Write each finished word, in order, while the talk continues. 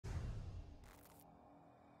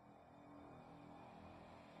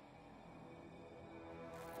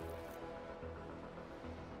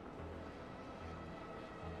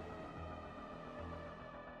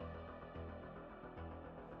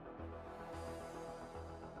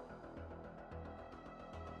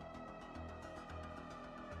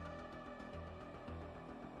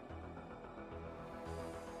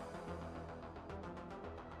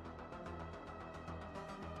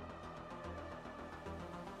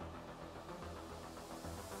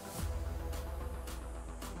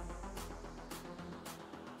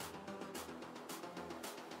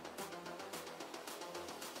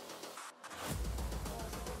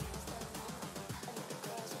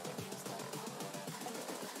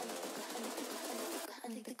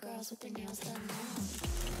girls with their nails done now.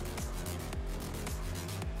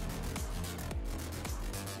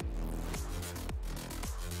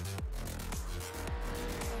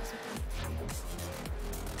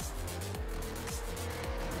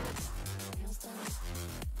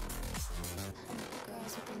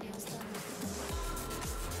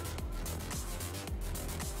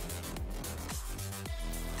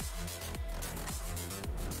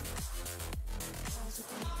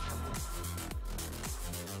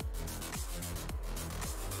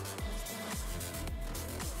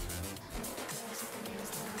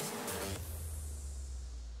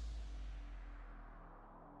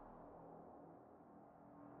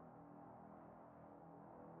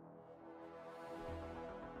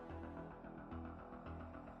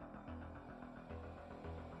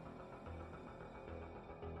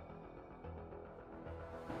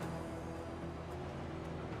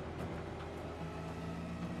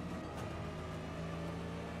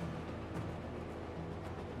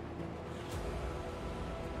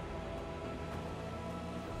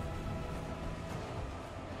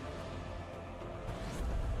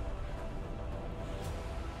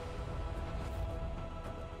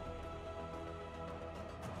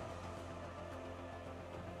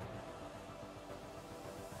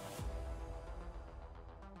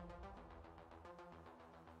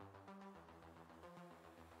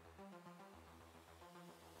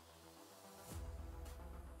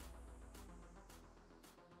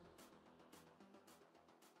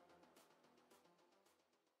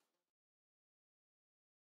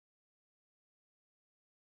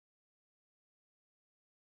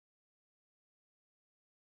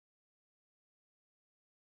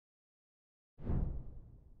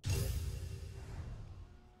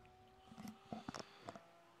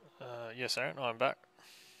 Yes, Aaron, I'm back.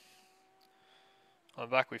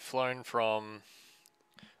 We've flown from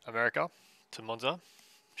America to Monza.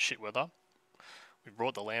 Shit weather. We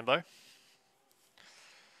brought the Lambo.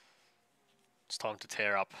 It's time to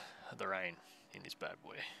tear up the rain in this bad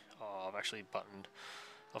boy. Oh,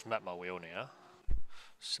 I've mapped my wheel now,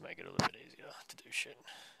 just to make it a little bit easier to do shit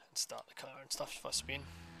and start the car and stuff if I spin.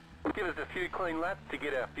 Give us a few clean laps to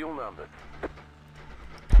get our fuel numbers.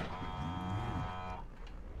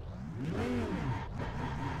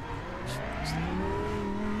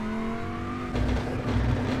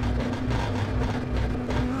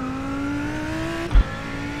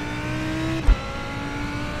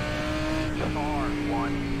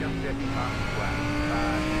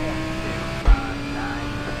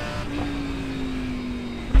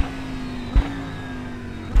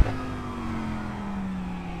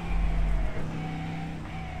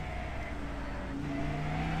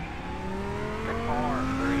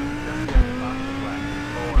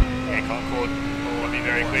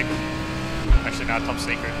 Top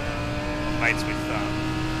secret. Mates with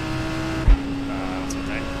what's his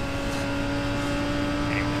name?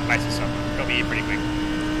 Anyway, mates with someone. Got me here pretty quick.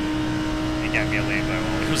 He gave me a Lambo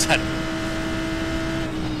while he was at it.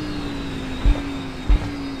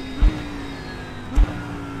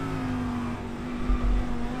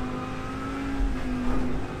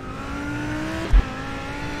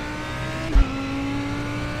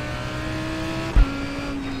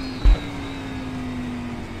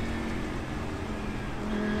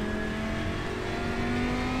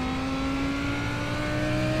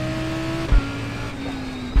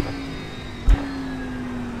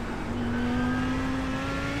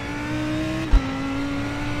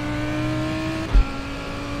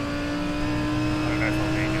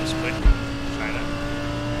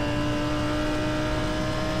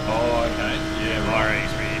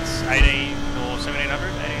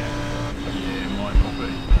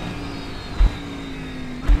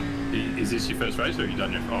 First race, or have you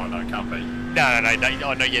done your? Oh no, it can't be. No.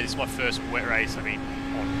 Oh no, yeah, this is my first wet race. I mean,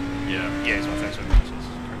 yeah, it's my first wet race.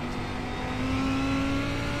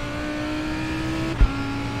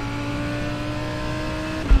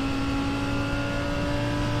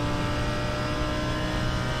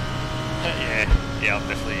 Yeah, I'm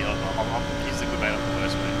definitely. He's a good mate. I'm the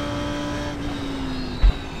worst mate.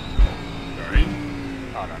 Sorry.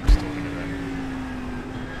 Oh no, I'm just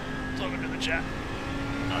talking to the chat.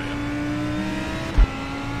 Oh yeah.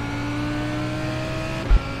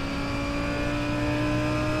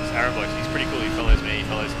 Aaron Blokes, he's pretty cool. He follows me, he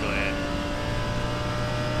follows Glenn.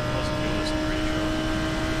 Follows the Phyllis, I'm pretty sure.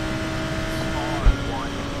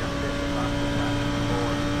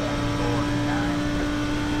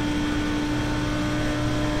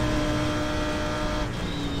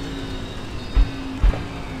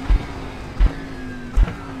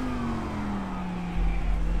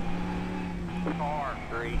 Car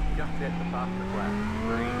 3, just at the top of the class.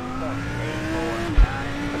 3, 8, 4,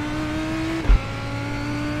 9.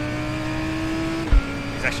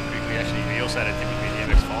 he's actually pretty good. He also had a dip with the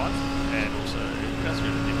MX-5, and also that's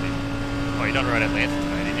really a dip in. Oh, you done right at Atlanta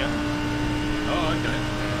today, didn't you? Oh, okay.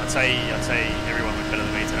 I'd say everyone went better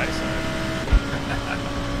than me today. So.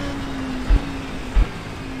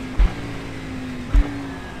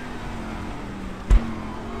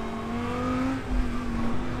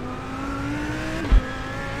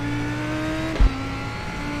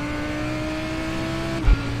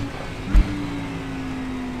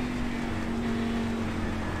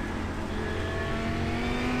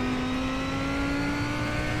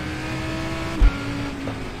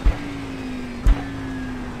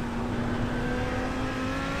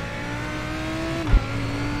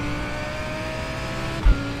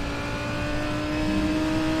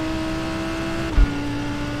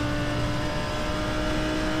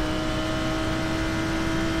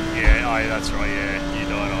 That's right, yeah. You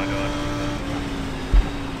died, I died.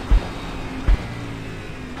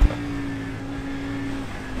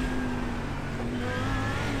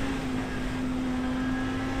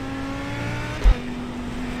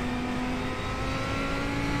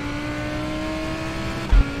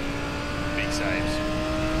 Big saves.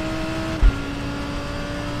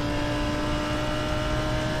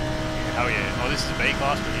 Yeah, hell yeah. Oh, this is a B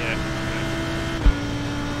class, but yeah.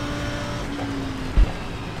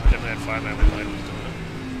 Definitely had fun when Lane was doing it.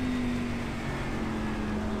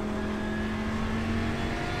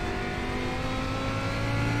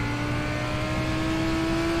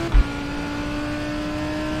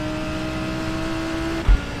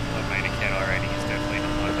 My main account I rating is definitely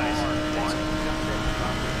not my base.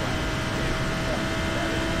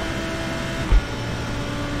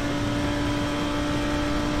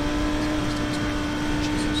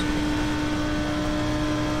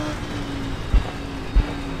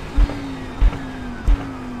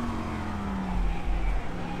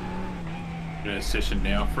 A session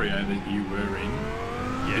now, Freo, that you were in.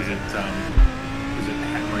 Yeah. Is it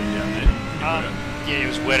hammering down there? Yeah, it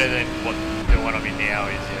was wetter than what the one I'm in now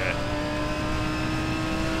is, yeah.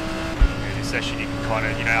 This session you can kind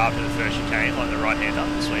of, after the first chicane, like the right-hander,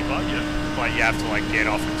 the sweeper, like you have to like get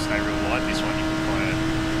off and stay real wide. This one you can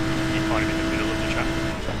you're kind of in the middle of the track.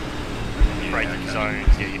 Braking zones,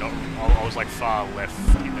 yeah, you're not, I was like far left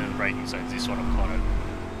in the braking zones. This one I'm kind of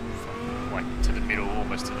like to the middle,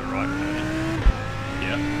 almost to the right.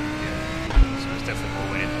 Yeah. So it's definitely more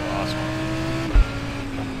wet in the last one.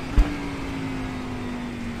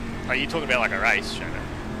 Are you talking about like a race, Shannon?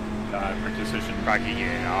 Practice session. Braking,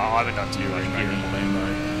 yeah. No, I haven't done too much here in braking. the Lambo.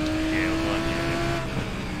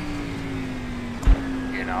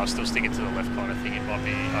 Yeah, no, I was still sticking to the left kind of thing. It might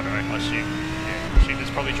be, I don't know, I assume it's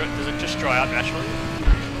probably, does it just dry up naturally?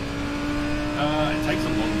 It takes a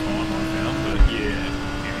long time, I found, but yeah.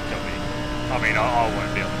 Yeah, it could be. I mean, I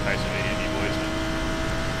won't be on the pace of any of you boys, but...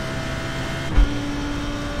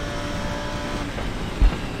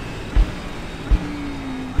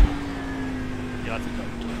 Yeah, I think I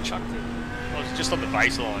chucked it. I was just on the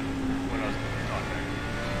baseline when I was, I don't know,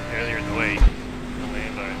 earlier in the week, the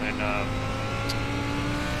Lambo, and then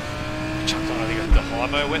chucked on, I think, the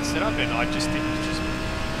Series-Lambo-AbitWet setup, and I just think it was just,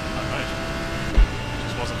 I don't know, it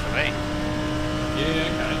just wasn't for me. Yeah,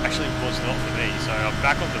 okay. Actually, it was not for me, so I'm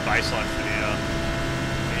back on the baseline for now.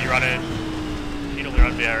 Are you running, you normally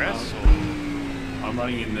run VRS, or? I'm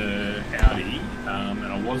running in the Audi, and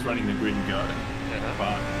I was running the Grid and Go,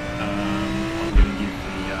 but I'm going to give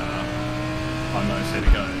the Hymo set a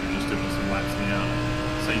go. I'm just doing some laps now.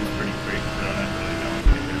 Seems pretty quick, but I don't really know if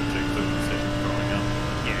I'm going to do the session growing up.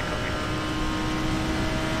 Yeah, copy.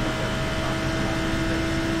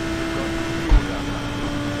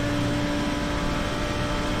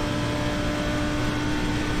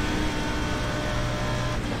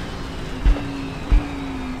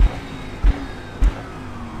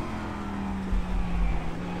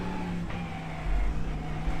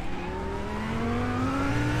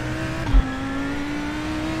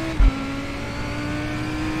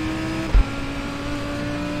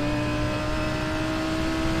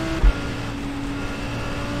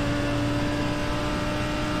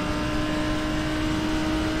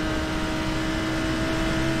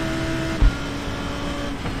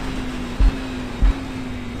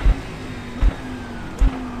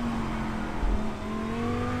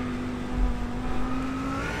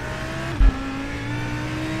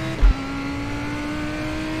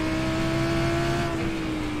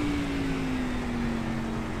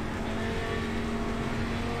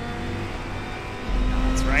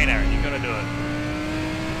 Aaron, you gotta do it.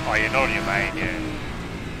 Oh, you're not on your main, yeah.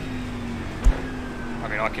 I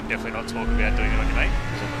mean, I can definitely not talk about doing it on your main,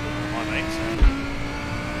 because I'm not doing it on my main, so.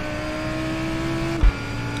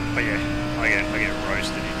 But yeah, I get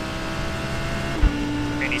roasted in.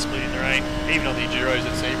 split in the rain. Even on the Enduros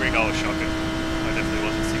at Sebring, I was shocking. I definitely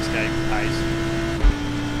wasn't 6k pace.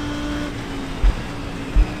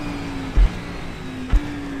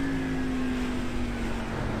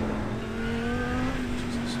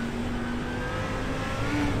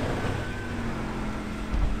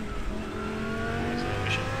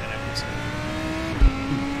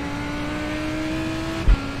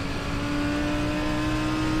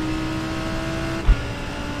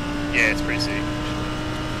 Yeah, it's pretty sick.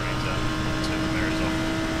 Turn the mirrors off.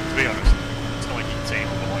 To be honest, it's not like you can see on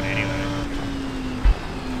the line anyway.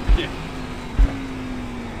 Yeah.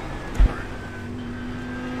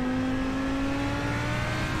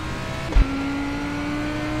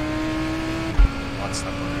 Might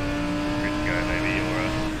stuff on Grid and Go maybe, or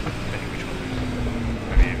depending which one.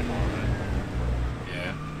 Maybe even more of it.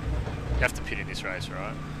 Yeah. You have to pit in this race,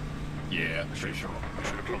 right? Yeah, pretty sure. I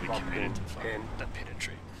should have probably committed to that pit and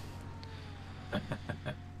treat.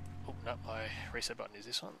 Oh, no, my reset button is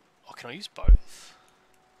this one. Oh, can I use both?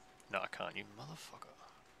 No, I can't, you motherfucker.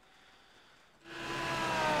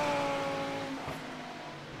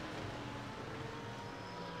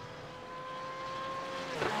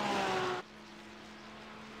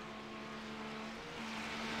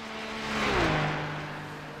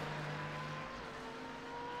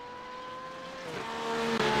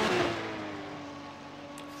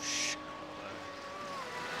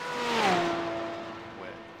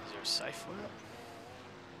 Safe wet.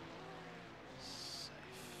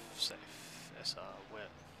 Safe. SR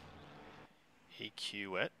wet.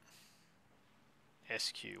 EQ wet.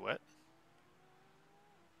 SQ wet.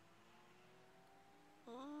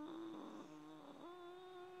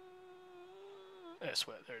 S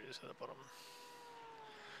wet, there it is at the bottom.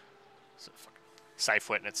 So fucking safe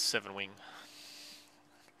wet and it's 7 wing.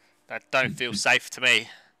 That don't feel safe to me.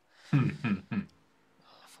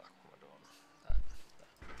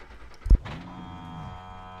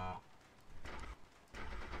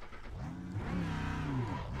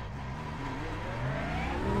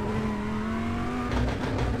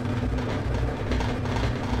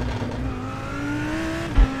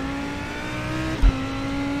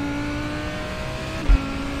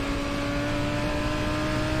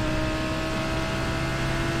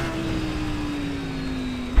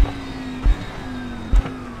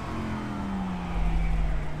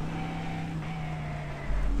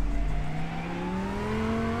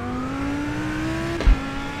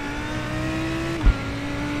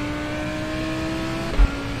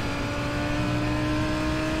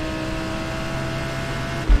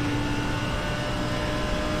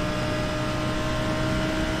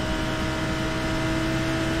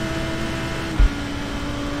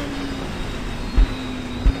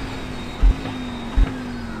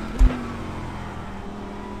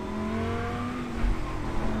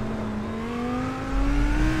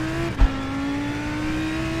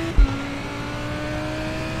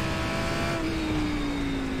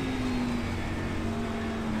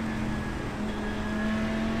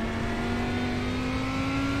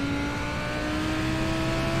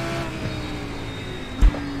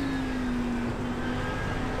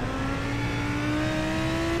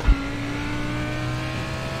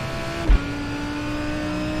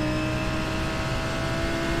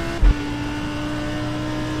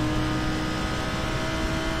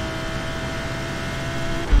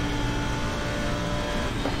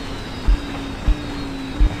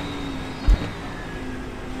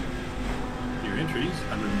 Entries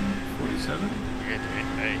 147. Yeah,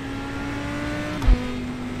 hey.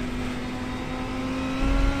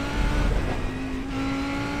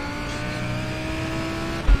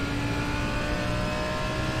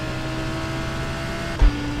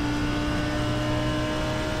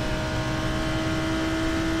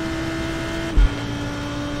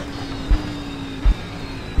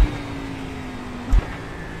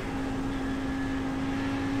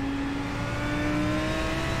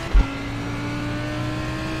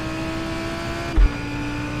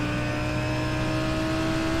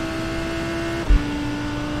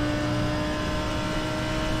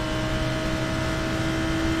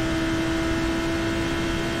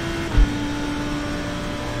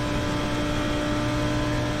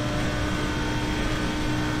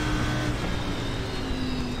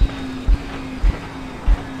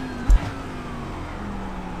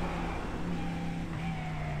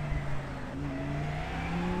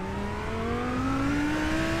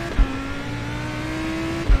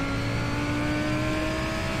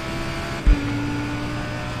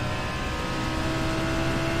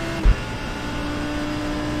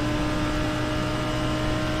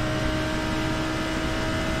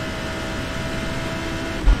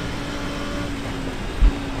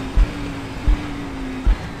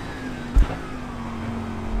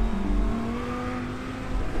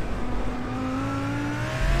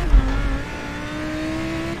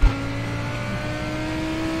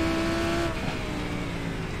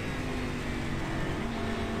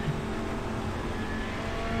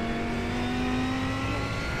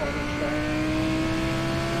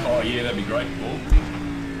 yeah, that'd be great, Paul.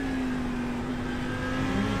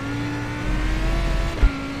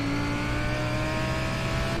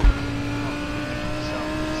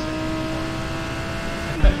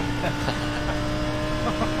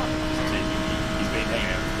 He's been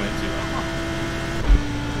hanging out with Glenn too long.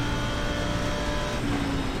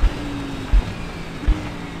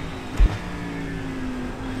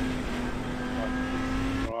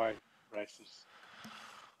 Dry races.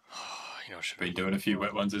 You know, I should Been doing a few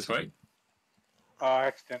wet ones this week. I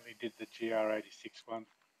accidentally did the GR86 one.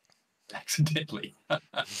 Accidentally.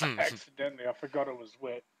 Accidentally, I forgot it was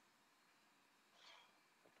wet.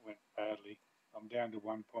 It went badly. I'm down to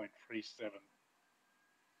 1.37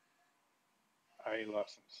 A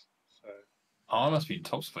license. So Oh, I must be in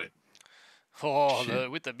top split. Oh,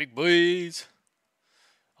 with the big boys.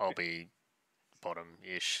 I'll be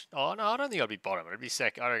bottom-ish. Oh, no, I don't think I'd be bottom. I'd be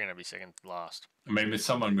second. I reckon I'd be second last. I mean, with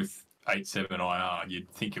someone with 8.7 IR, you'd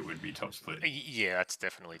think it would be top split. Yeah, that's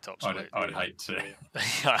definitely top split. I'd hate to.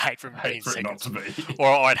 I hate for being for it second. not to be. Or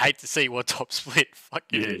I'd hate to see what top split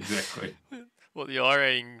fucking. Yeah, exactly. What the I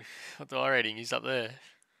rating is up there.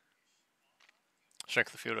 Strength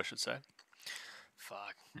of the field, I should say.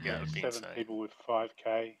 Fuck. Yeah, that would be 7 insane. people with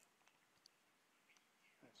 5K.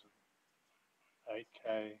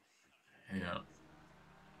 8K. Yeah.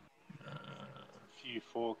 A few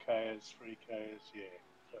 4Ks, 3Ks, yeah.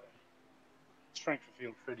 So, strength of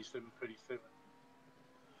field 37, 37.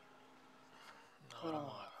 No, I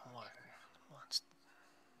might.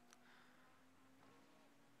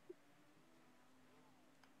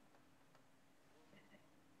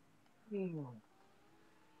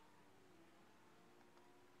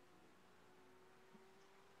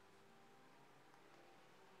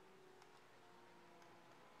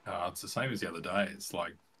 It's the same as the other day. It's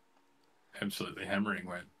like absolutely hammering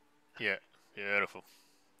wet. Yeah, beautiful.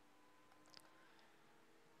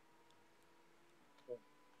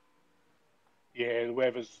 Yeah, the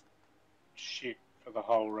weather's shit for the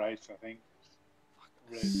whole race, I think.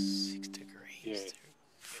 6 degrees, Yeah. dude.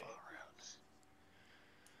 Far out.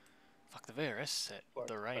 Fuck, the VRS set. Like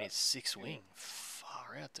the rain that. is 6 wing.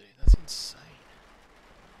 Far out, dude. That's insane.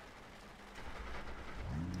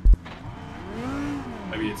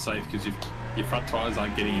 Maybe it's safe because your front tyres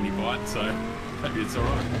aren't getting any bite, so maybe it's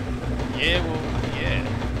alright. Yeah, well, yeah.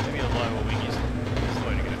 Maybe a lower wing is the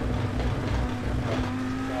way to go.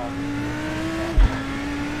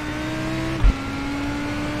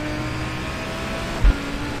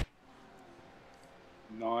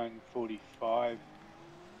 9:45,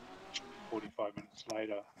 45 minutes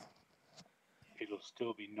later, it'll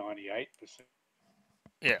still be 98%.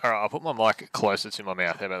 Yeah, alright, I'll put my mic closer to my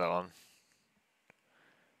mouth. How about that one?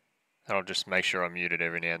 And I'll just make sure I'm muted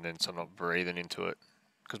every now and then so I'm not breathing into it.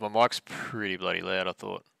 Because my mic's pretty bloody loud, I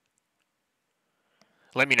thought.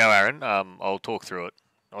 Let me know, Aaron. I'll talk through it.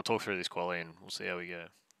 I'll talk through this quali and we'll see how we go.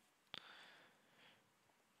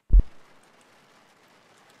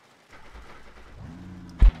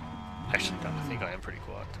 Actually, no, I think I am pretty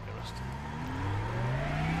quiet, to be honest.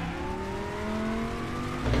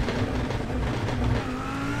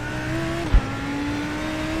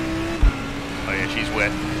 Oh yeah, she's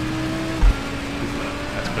wet.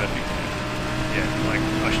 That's perfect. Yeah, like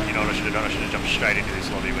you know what I should have done? I should have jumped straight into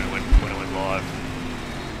this lobby when it went live.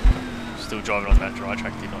 Still driving on that dry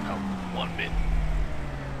track did not help one bit.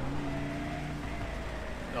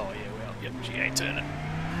 Oh yeah, well, yep, she ain't turning.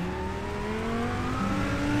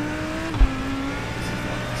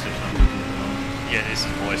 Yeah, this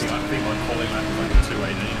is moist. I think my calling lap was like a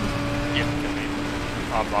 218 or something. Yep,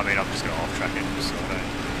 I mean, I'm just going to off track it just so I don't.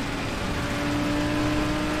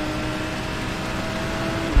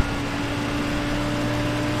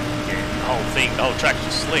 Yeah, the whole track's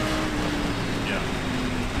just slick. Yeah.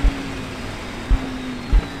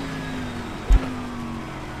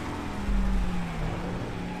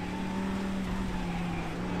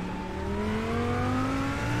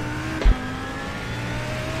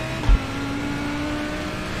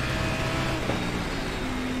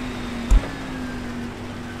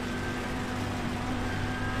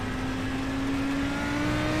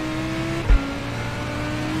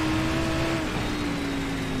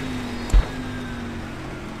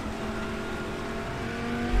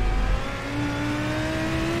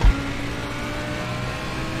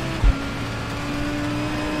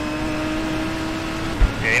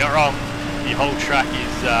 Yeah, you're not wrong. The whole track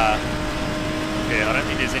is, yeah, I don't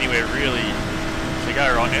think there's anywhere really to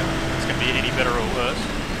go right now. It's going to be any better or worse.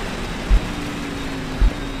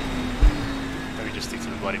 Maybe just stick to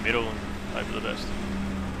the bloody middle and hope for the best.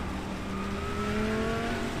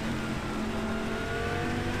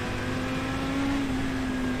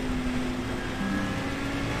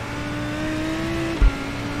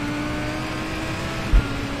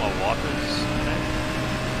 wipers.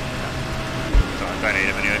 Sorry, don't need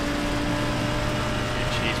them anyway. Yeah,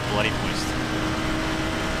 she's bloody moist.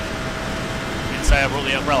 Didn't say I brought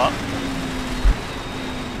the umbrella.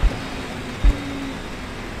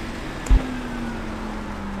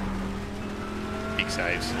 Big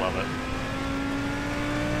saves, love it.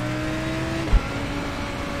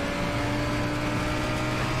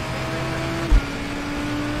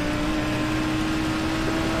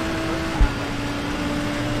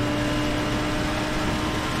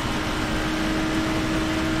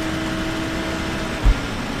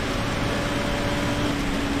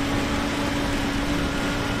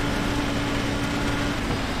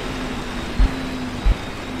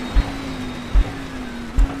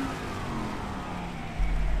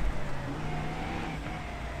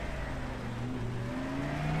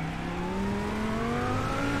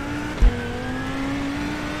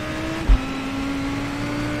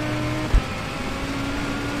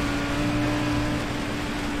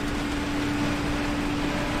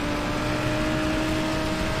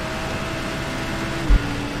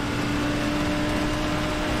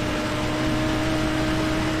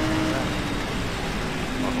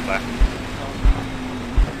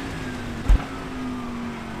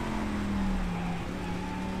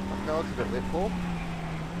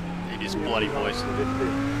 It is bloody voice.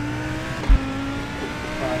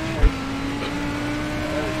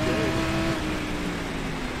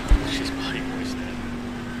 She's bloody voice now.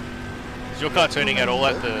 Is your car turning at all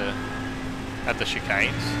at the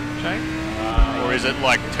chicanes, Shane? Or is it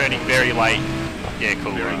like turning very late? Yeah,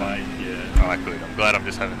 cool. Very right. late, yeah. Alright, good. I'm glad I'm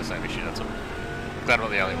just having the same issue, that's all. I'm glad I'm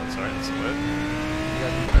not the only one, sorry, that's the word.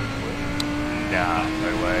 Nah,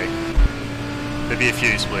 no way. There'd be a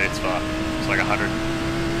few splits, but it's like 100.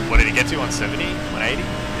 What did he get to? 170? 180?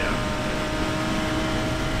 Yeah.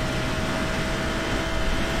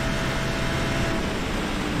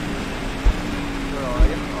 Where are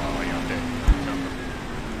you? Oh, you're up there.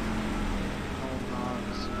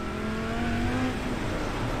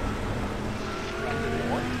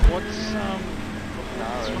 What's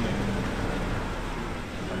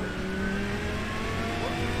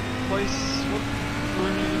place? What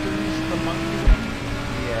room are you doing? Is the monkey room?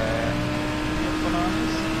 Yeah.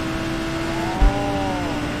 Bananas?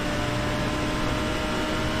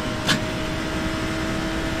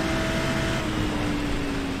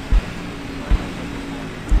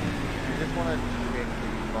 I just want to check the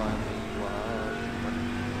find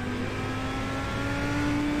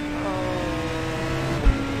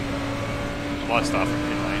I might start from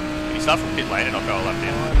pit lane. Can you start from pit lane and I'll go a lap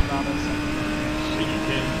down? Bananas. But you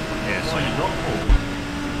can. Yeah, so you drop Paul.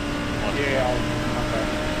 Yeah, I'll come back.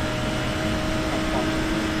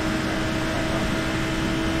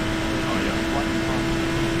 Oh, yeah.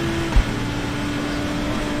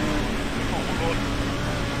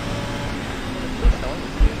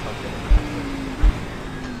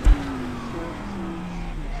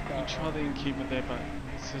 You try the innkeeper there, but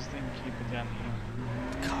it says the innkeeper down here.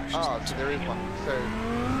 Gosh, Oh, so there is one. So,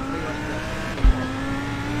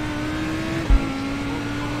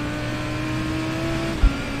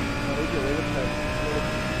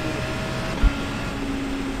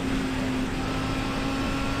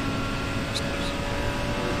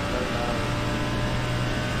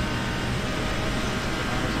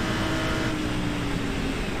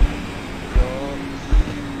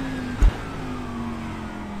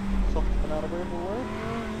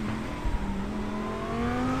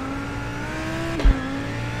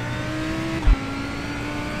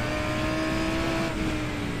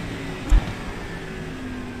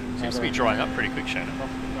 seems to be drying up pretty quick, Shannon.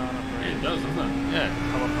 Yeah, it does, doesn't it? Yeah.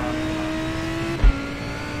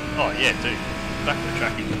 Oh, yeah, dude. Back to the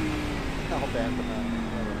track.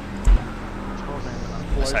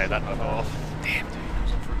 I say that, I go off. Damn, dude. I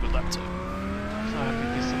was on for a good lap too. So happy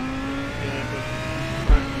this yeah, but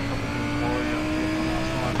broke me a couple of more ago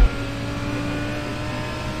last night.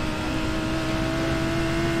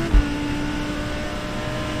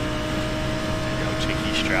 Go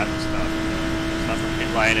cheeky strat and stuff. Stuff from pit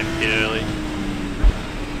lane and pit early.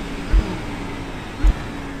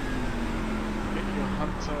 Get your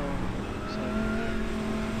hunter. So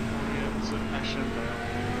yeah, it's an action there.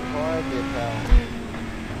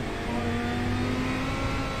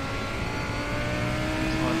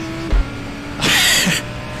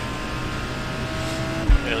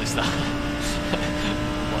 Early start.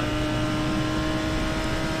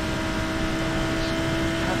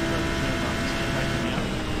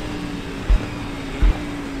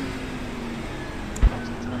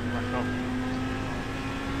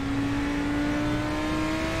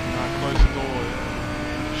 Close the door.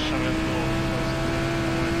 Shut out the door. Close the door.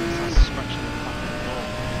 Starts scratching the fucking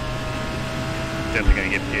definitely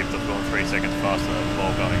going to get pipped. I've gone 3 seconds faster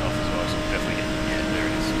while going off as well, so I'm definitely getting, yeah, there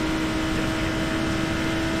it is. Definitely getting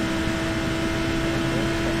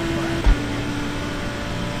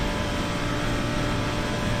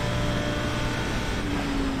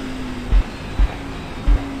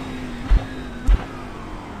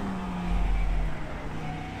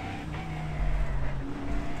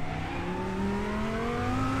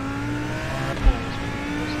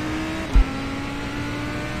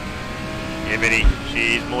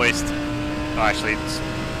she's moist. Oh, actually, it's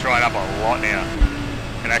dried up a lot now.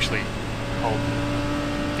 Can actually hold.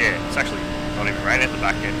 Yeah, it's actually not even raining at the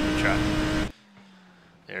back end of the track.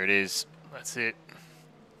 There it is. That's it.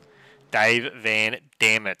 Dave Van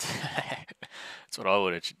Dam it. That's what I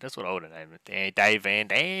would have. That's what I would have named it. Dave Van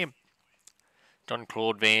Dam. John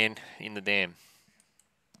Claude Van in the dam.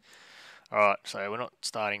 All right, so we're not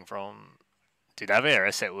starting from. Dude, that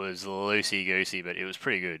VRS set was loosey goosey, but it was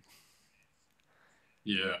pretty good.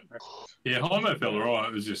 Yeah. Yeah, Homo felt alright.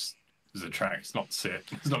 It was a track. It's not set.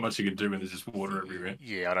 There's not much you can do when there's just water everywhere.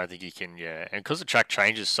 Yeah, I don't think you can, yeah. And because the track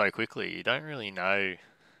changes so quickly, you don't really know.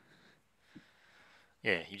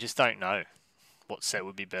 Yeah, you just don't know what set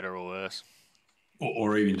would be better or worse.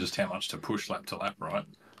 Or even just how much to push lap to lap, right?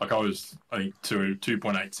 Like I think,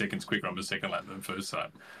 2.8 seconds quicker on the second lap than the first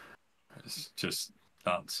lap. It's just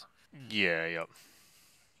nuts. Yeah, yep.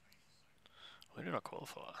 Where did I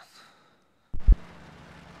qualify?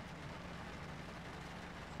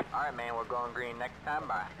 Alright, man, we're going green next time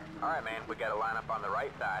by. Alright, man, we got a lineup on the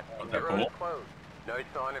right side. What's The that road is for? closed. No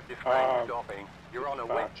sign of display stopping. You're on a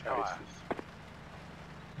wet tire.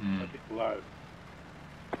 A bit low.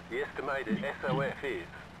 The estimated SOF is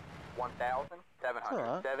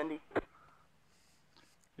 1,770.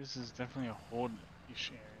 This is definitely a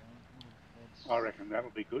horde-ish area. I reckon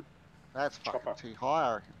that'll be good. That's fucking Chopper. too high,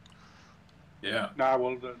 I reckon. Yeah. No,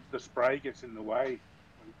 well, the spray gets in the way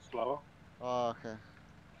when it's slower. Oh, okay.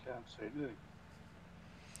 Can't see anything.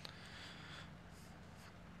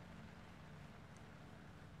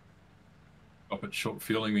 Stop it short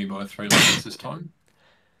fueling me by 3 laps this time.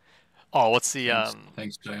 Oh, what's the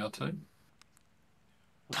Thanks JRT.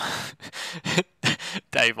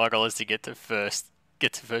 Dave, my goal is to get to first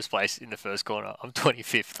place in the first corner. I'm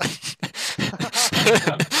 25th.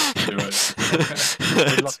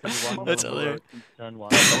 That's hilarious.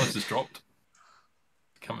 Someone's just dropped.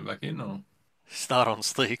 Coming back in or? Start on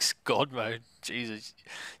slicks, God mode. Jesus,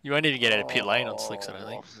 you won't even get out of pit lane on slicks, I don't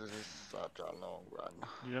think. This is such a long run.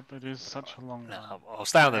 Yep, it is such a long run. No, I'll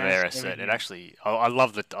stay on the Yeah, VRS set. It actually, I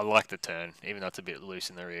like the turn, even though it's a bit loose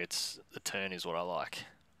in the rear. The turn is what I like.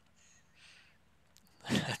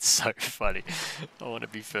 That's so funny. I want to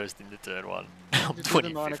be first into turn one. I'm Did you do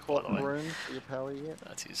the 9 25th, by o'clock the way. room for your power yet?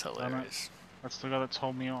 That is hilarious. That's the guy that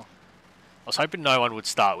told me off. I was hoping no one would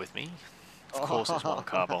start with me. Of course, there's one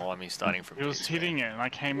car behind me starting from He was pits, hitting it, and I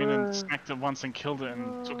came in and smacked it once and killed it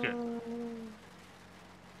and took it. And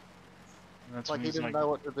that's Like when he he's didn't know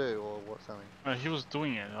what to do or what something. No, he was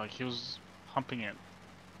doing it. Like he was pumping it.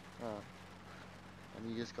 Oh.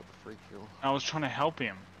 And you just got the free kill. I was trying to help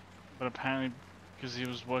him, but apparently, because he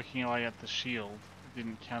was working away at the shield, it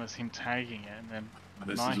didn't count as him tagging it. And then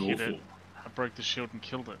This when I is hit awful. it, I broke the shield and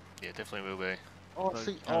killed it. Yeah, definitely will be. Oh, But,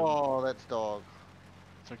 see, um, that's dog.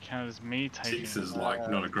 So it counted as me taking 6 it. is like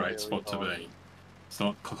not a great spot to be. It's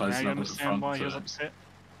not close Now you enough at the understand front why he was to upset?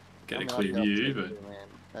 get I a mean, clear I'd be view, upset but too, man.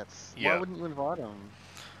 That's Yeah. why wouldn't you invite him?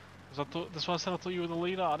 Because that's why I said I thought you were the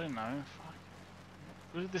leader. I didn't know. Fuck.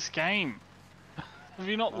 Look at this game. Have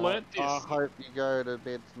you not learnt this? I hope you go to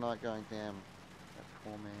bed tonight going, damn, that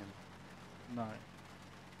poor man. No.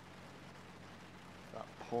 That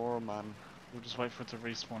poor man. We'll just wait for it to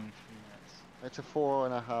respawn in a few It's a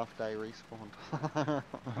 4.5 day respawn.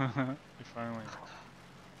 minutes. If only.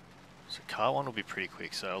 So car one will be pretty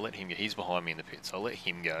quick, so I'll let him go. He's behind me in the pit, so I'll let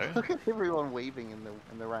him go. Look at everyone weaving in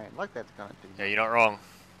the rain. Like that's going to do. Yeah, you're not wrong.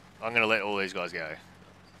 I'm going to let all these guys go.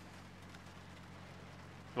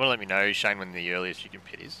 You want to let me know, Shane, when the earliest you can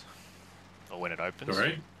pit is? Or when it opens?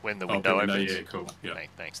 Sorry? When the Oh, window window, opens? yeah, cool. Yeah.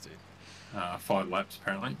 Thanks, dude. 5 laps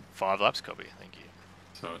apparently. 5 laps, copy. Thank you.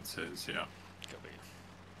 So it says, yeah. Copy.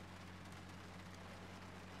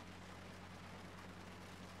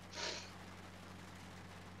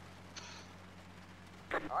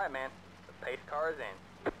 Alright, man. The pace car is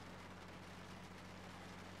in.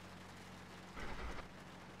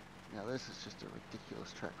 Now this is just a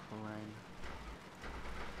ridiculous track for rain.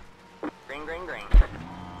 Green, green, green.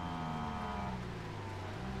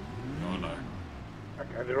 Oh no.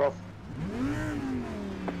 Okay, they're off.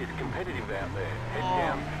 It's competitive out there. Head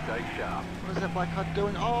down, stay sharp. What is that black car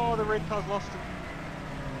doing? Oh, the red car's lost it.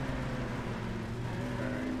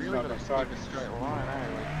 really side got by to side. keep a straight line,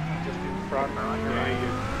 eh? Just in front. on your Yeah, right.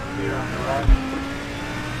 you're on the right.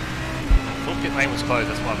 Thought pit lane was closed,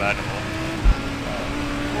 that's my bad anymore.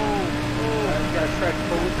 Go straight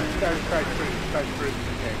forward. Go straight through. Straight through.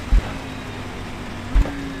 Yeah.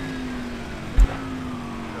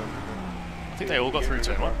 I think they all got through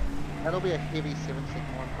turn 1. That'll be a heavy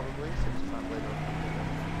 7-second one probably, so just try and bleed it.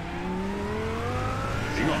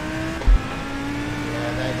 Big one. Yeah,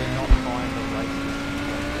 they're not fine for races.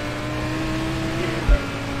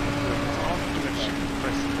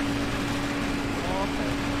 Oh, okay.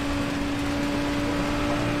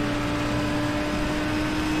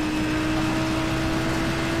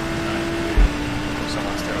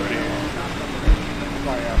 Someone's already.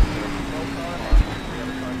 Play out there.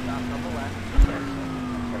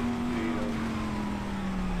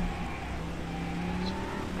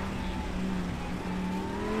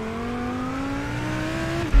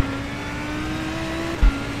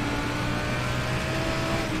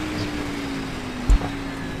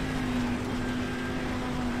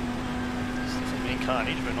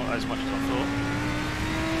 Carnage, but not as much as I thought.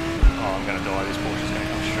 Oh, I'm going to die. This Porsche's going to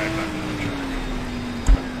come straight back to the track.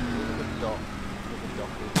 Look at the dot. Look at the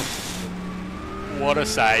dot. What a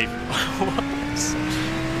save.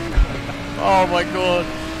 Oh my god.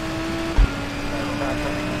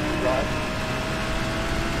 Right.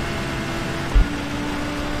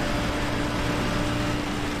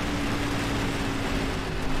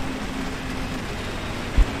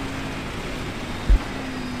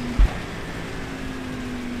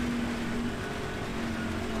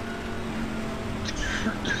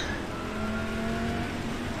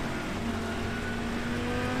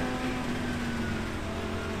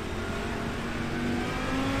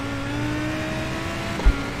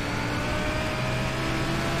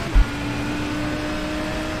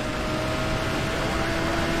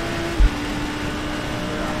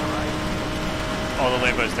 Oh, the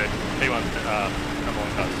Lambo's dead. P1, number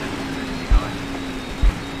 1 car's dead.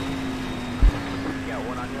 Got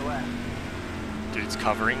one on your left. Dude's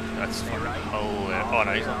covering. That's fucking hilarious. Oh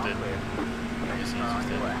no, he's not dead. He's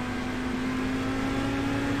dead.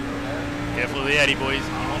 Careful of the Addy, boys.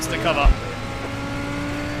 He wants to cover.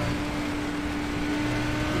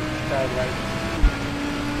 Stay late.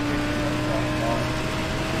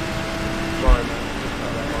 Sorry, man.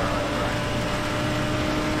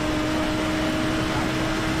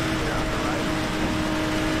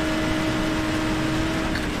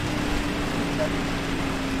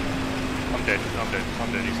 I'm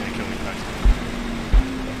dead. He's gonna kill me next.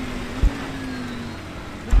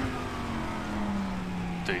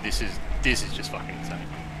 Dude, this is just fucking insane.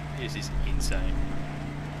 This is insane.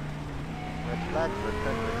 Red flag, red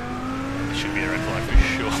flag. There should be a red flag for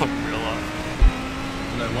sure in real life.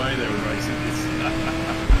 No way they were racing this.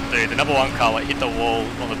 Dude, the number 1 car like hit the wall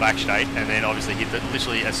on the back straight, and then obviously hit the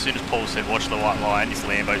literally as soon as Paul said watch the white line, this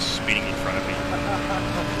Lambo's spinning in front of me.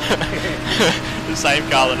 The same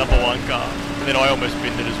car, the number 1 car. And then I almost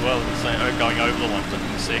binned it as well, going over the one in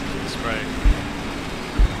the sec in the spray.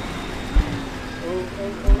 Oh,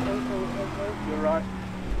 you're right.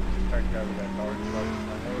 Just don't go with that orange light.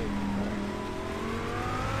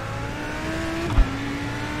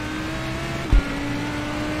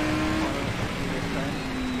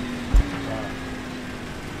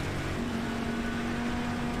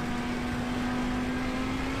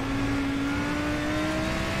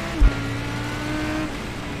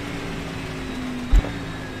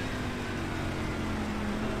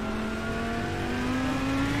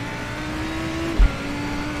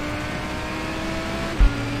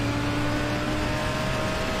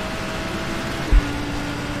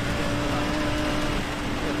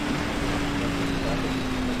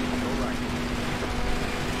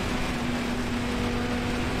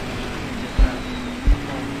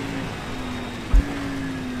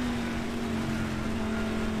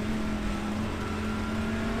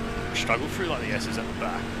 Struggle through like the S's at the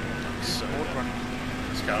back. So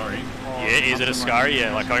Scary. yeah, is it a Scary?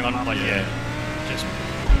 Yeah, like going on like yeah. Just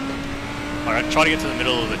I try to get to the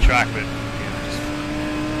middle of the track, but yeah, just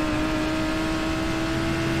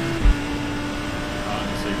I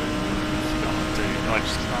can see what dude, I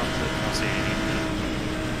just can't see anything.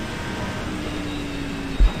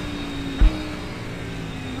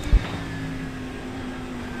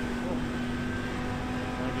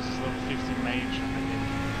 Maybe this is level 50 major.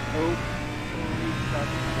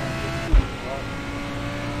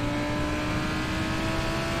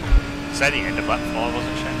 Is that the end of lap 5,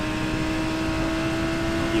 wasn't it, Shane?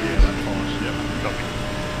 Yeah, that finish, yep. Copy.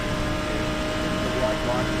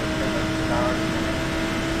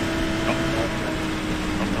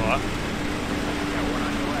 Alright. Got one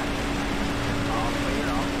on your left. All clear,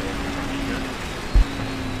 all clear.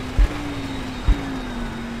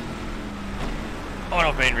 Oh,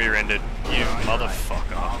 I've been rear-ended. You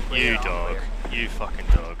motherfucker. You dog. You fucking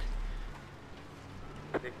dog.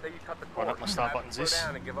 What up my start buttons is? It's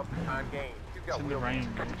in the rain,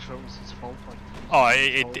 it shows his fault. Like, Oh,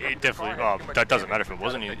 it definitely. Oh, that doesn't matter if it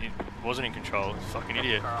wasn't. It wasn't in control. It's a fucking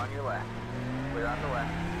idiot. Car on your left. Clear on the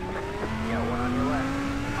left. Yeah, one on your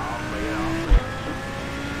left. All clear, all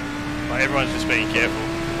clear. Like, everyone's just being careful.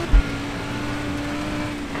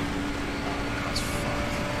 That's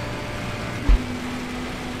fucked.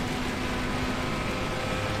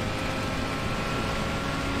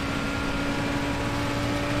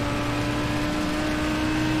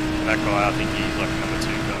 That guy, I think he's like number 2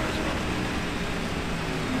 car as well.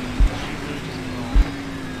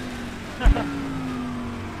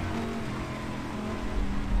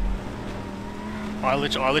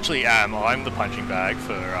 I literally am. I'm the punching bag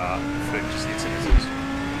for just the incidences.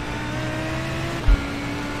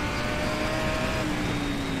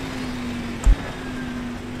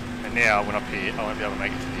 And now, when up here, I won't be able to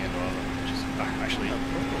make it to the end either, which is actually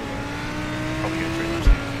probably getting 3 laps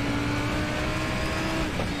now.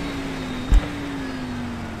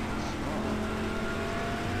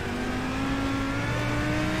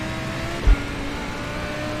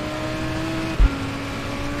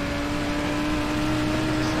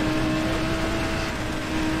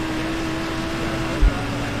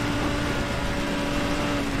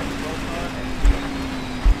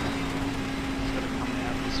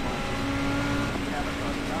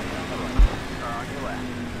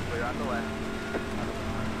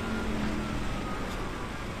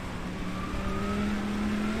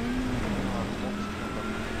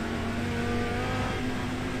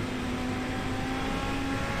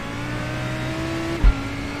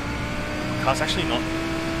 Car's actually not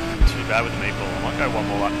too bad with the meatball. I might go one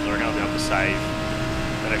more lap because I reckon I'll be able to save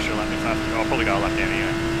that extra lap if I have to. I'll probably go a lap down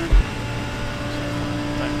anyway.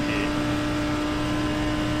 Don't care.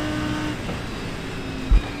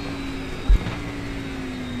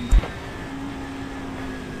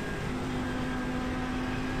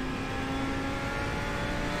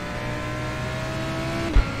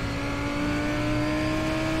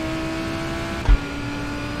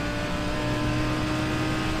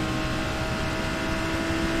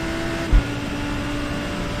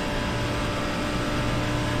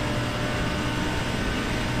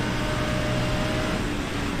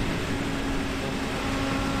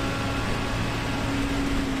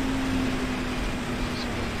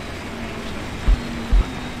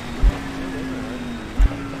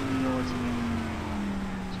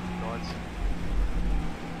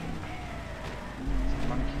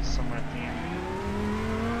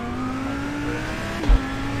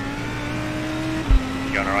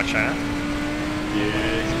 Alright, Shana?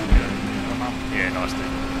 Yeah, nice dude.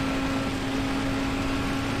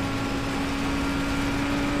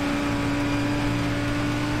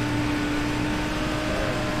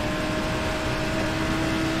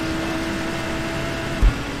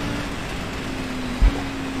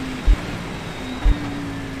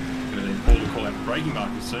 Gonna need Paul to call out braking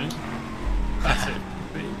markers soon. That's it.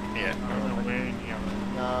 Yeah.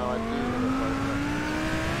 No, I do.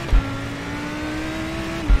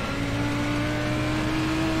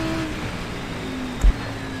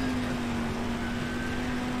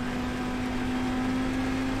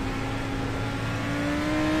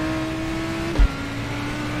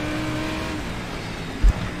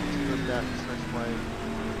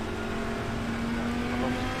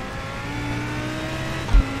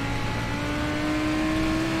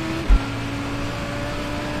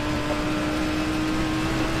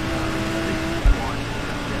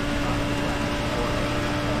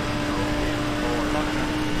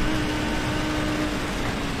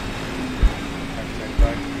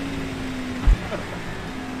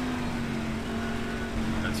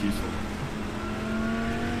 That's useful.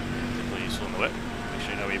 Definitely useful in the wet. Make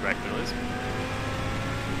sure you know where your brake pedal is.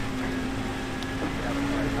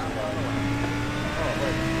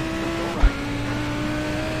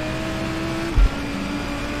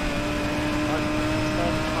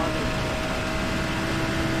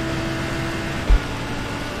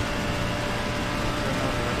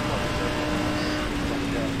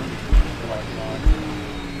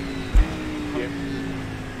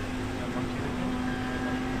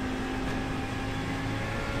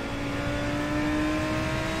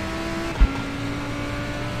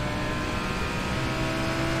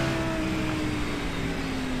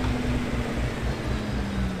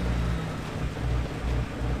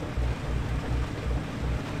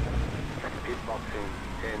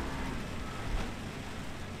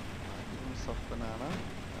 Soft banana. I know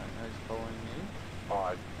he's following me.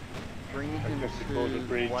 5. Bring I him guess before the to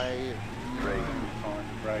bridge. way 3. Time,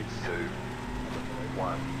 brakes. 2.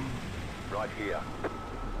 One. Right here.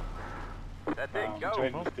 That's it, go.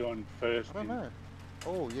 Jaden's doing first I don't in know.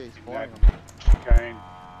 Oh, yeah, he's that flying. chicane.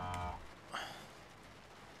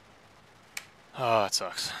 Oh, it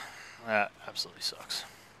sucks. That absolutely sucks.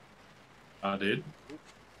 I did.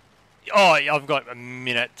 Oh, I've got a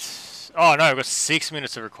minute. Oh no, I've got 6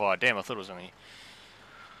 minutes of required. Damn, I thought it was only.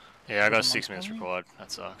 Yeah, I got 6 minutes required.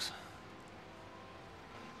 That sucks.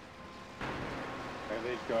 Okay,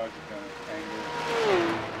 these guys are going to angle.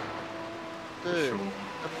 Dude, Sure.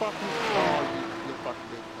 the fucking... Oh, you're fucking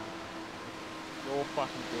dead. You're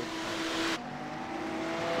fucking dead.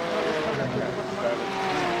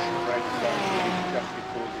 Just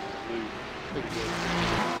because it's blue. Big deal.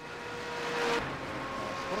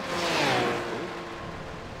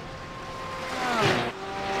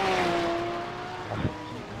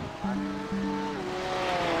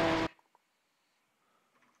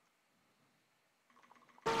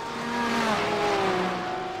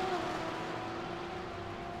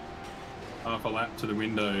 Half a lap to the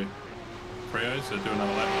window, Freo, so do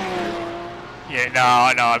another lap. Yeah, no,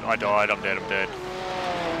 I died. I'm dead.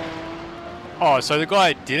 Oh, so the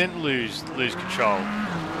guy didn't lose control.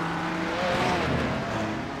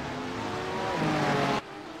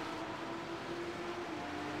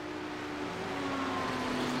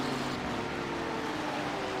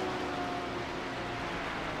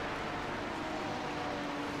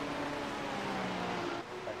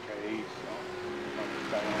 Okay, he's on the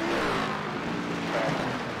stay on.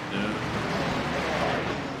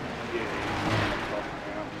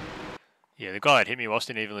 Yeah, the guy that hit me whilst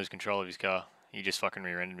didn't even lose control of his car. He just fucking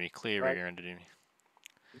rear-ended me. Clear Right. rear-ended me.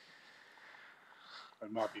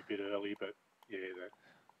 It might be a bit early, but yeah, that.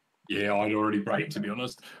 Yeah, I'd already braked, to be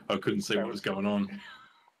honest. I couldn't see what was going on.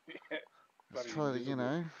 Yeah, Let's bloody try to, you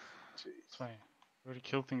invisible. know... Jeez. So, we already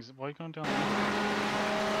killed things. Why are you going down there? There's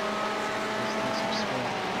some spawn.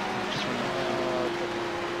 Just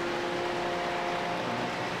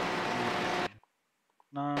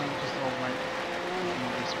no, just old mate.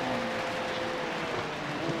 Respawn.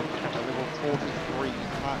 At level 43, you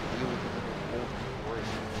can't deal with level 43.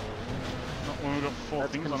 Not when we've got four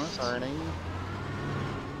That's things on us. concerning.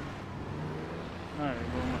 No,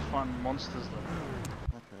 when we're fighting monsters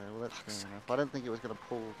though. Okay, well that's fair enough. I don't think it was going to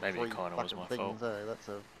pull Maybe it three kinda was fucking my things, fault. That's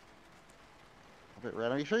a bit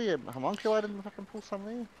random. Are you sure you homunculi didn't fucking pull some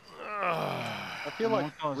there? I feel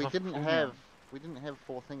like we didn't have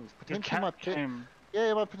four things. The Potentially my cat pit. came.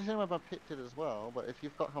 Yeah, but potentially my pit did as well. But if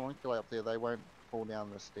you've got homunculi up there, they won't fall down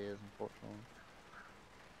the stairs, unfortunately.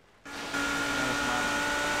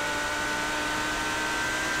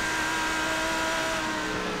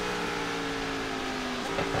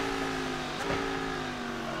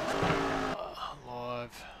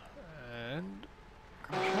 Live and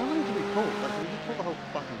How many did we pull? Like, we just pulled the whole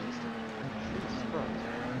fucking instant. Jesus Christ.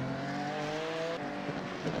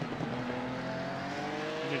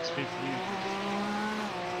 Big XP for you.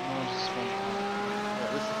 No, just spawn. Yeah,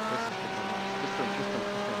 this is different.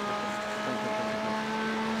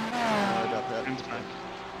 About that. Friends back.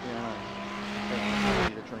 Yeah, I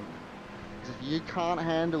need a drink. Because if you can't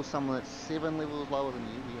handle someone that's 7 levels lower than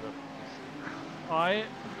you, you're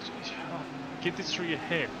Get this through your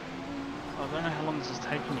head. I don't know how long this is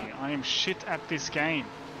taking you. I am shit at this game.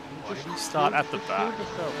 why did you start at the back? Shield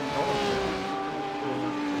yourself and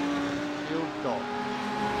shield dot.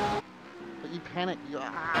 But you panic, you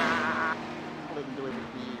let them do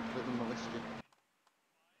everything to you, let them molest you.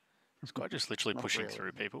 This guy just literally Not pushing really.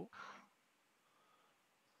 through people.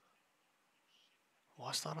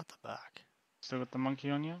 Why start at the back? Still got the monkey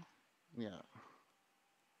on you? Yeah.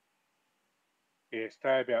 Yeah,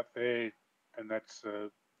 stay about there, and that's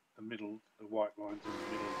the middle, the white lines in the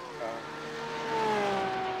middle of the car.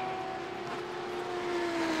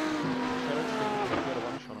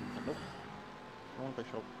 Nope. I want to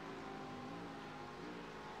shot.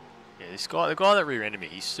 Yeah, this guy, the guy that rear-ended me,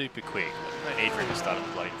 he's super quick. No need for him to start at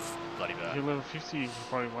the bloody If back. you're level 50, you can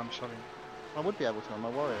probably one-shot him. I would be able to, my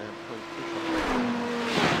warrior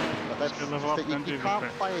but that's Just level just up that and you do can't the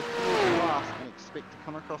play a field class and expect to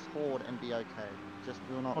come across horde and be okay. Just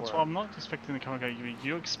will not That's work. why I'm not expecting to come okay.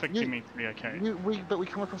 You're expecting me to be okay. But we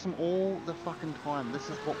come across them all the fucking time. This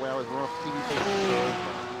is what we're on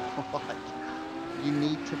PvP. Like, you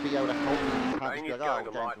need to be able to help them. You can't just be like, oh,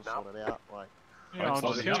 James will sort it out. Like, Yeah, I'll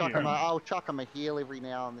just heal you. I'll chuck them a heal every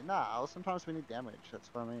now and then. Nah, sometimes we need damage. That's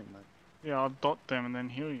what I mean. Like, Yeah, I'll dot them and then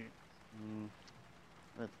heal you.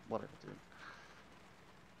 whatever, dude.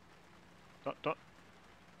 Dot. I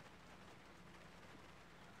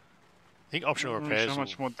think optional I'm not repairs sure how will...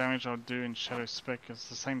 much more damage I'll do in Shadow Spec. It's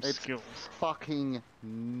the same It's skills. fucking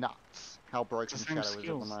nuts how broken It's the same Shadow is at the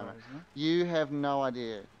skills, though, moment. isn't it? You have no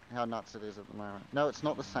idea how nuts it is at the moment. No, it's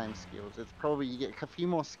not the same skills. It's probably, you get a few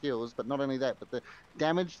more skills, but not only that, but the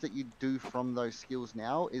damage that you do from those skills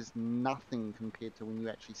now is nothing compared to when you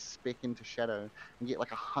actually spec into Shadow and get like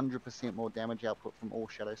 100% more damage output from all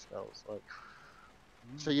Shadow spells. Like,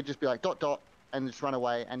 so you'd just be like dot dot and just run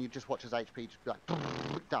away, and you just watch his HP just be like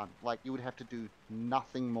done. Like, you would have to do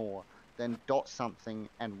nothing more than dot something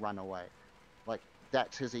and run away. Like,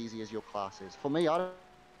 that's as easy as your class is. For me, I don't.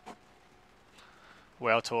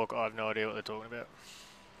 Wow talk, I have no idea what they're talking about.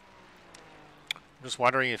 I'm just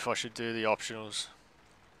wondering if I should do the optionals.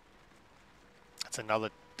 That's another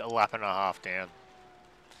lap and a half down.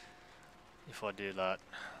 If I do that.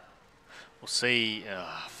 We'll see.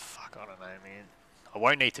 Fuck, I don't know, man. I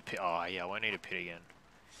won't need to pit. Oh, yeah, I won't need to pit again.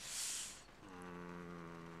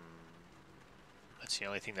 That's the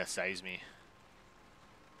only thing that saves me.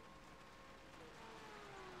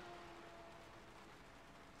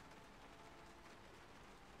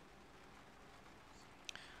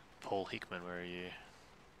 Paul Hickman, where are you?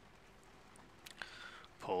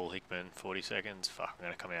 Paul Hickman, 40 seconds. Fuck, I'm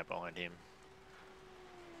going to come out behind him.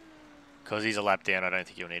 Because he's a lap down, I don't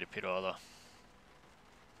think you'll need a pit either.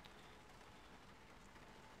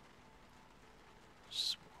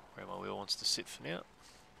 Just where my wheel wants to sit for now.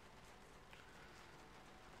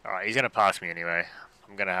 Alright, he's going to pass me anyway.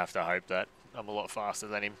 I'm going to have to hope that I'm a lot faster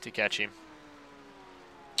than him to catch him.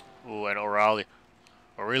 Oh, and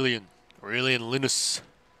Aurelian Linus.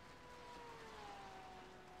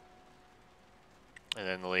 And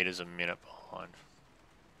then the leader's a minute behind.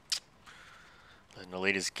 Then the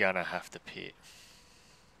leader's gonna have to pit.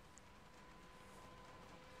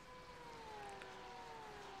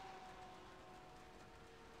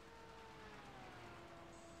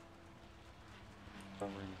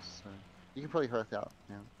 You can probably hearth out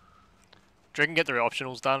now. Do you reckon get the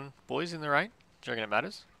optionals done, boys, in the rain? Do you reckon it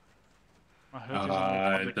matters? I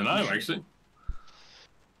don't know, actually.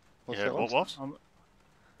 What's Yeah, that one?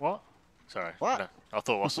 What? Sorry. What? No, I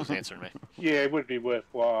thought Ross was answering me. Yeah, it would be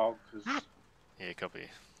worthwhile because Yeah, copy.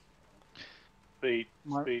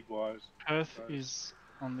 speed-wise. Perth is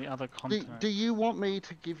on the other Do, continent. do you want me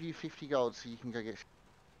to give you 50 gold so you can go get...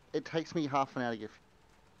 It takes me half an hour to get...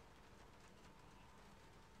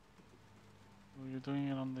 Well, you're doing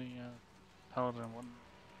it on the Paladin one.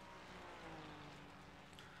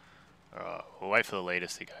 Alright, we'll wait for the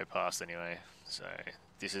leaders to go past anyway. So,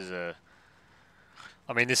 this is a...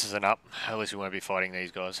 I mean, this is an up. At least we won't be fighting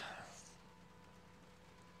these guys.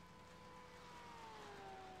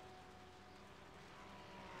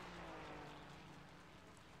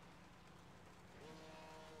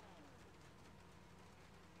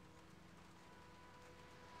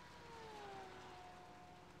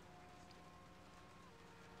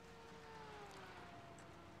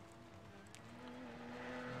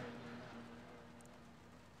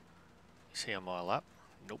 Is he on my lap?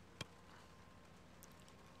 Nope.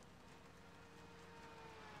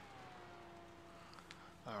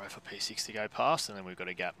 Alright, for P6 to go past, and then we've got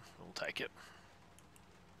a gap. We'll take it.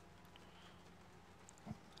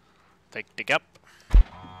 Take the gap.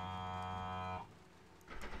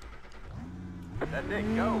 That's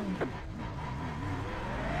it, go.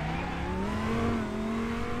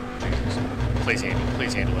 Please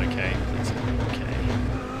handle okay. Please handle okay.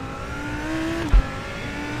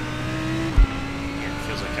 Yeah, it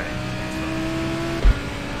feels okay.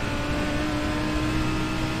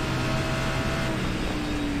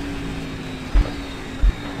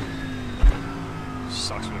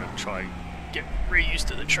 Sucks, we're gonna try and get reused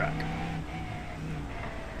to the track.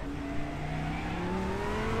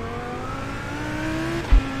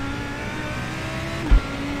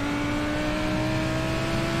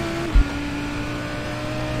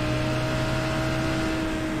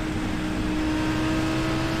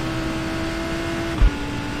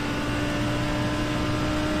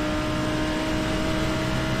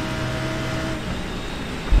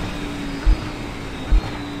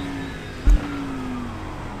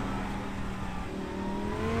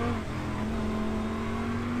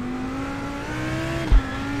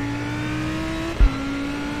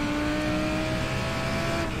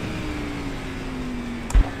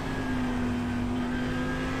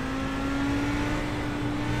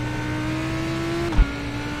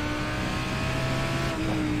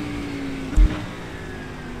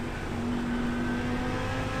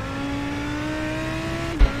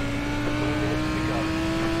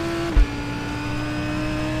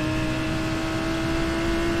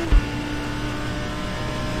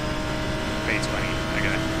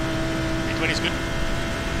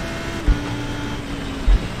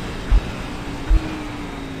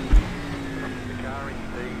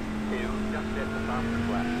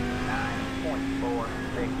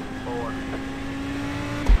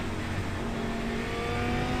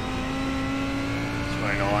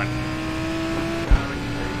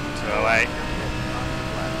 way.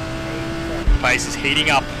 Pace is heating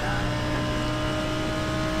up.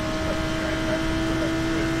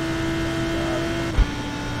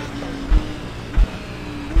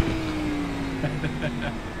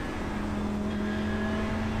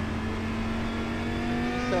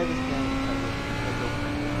 Say this game.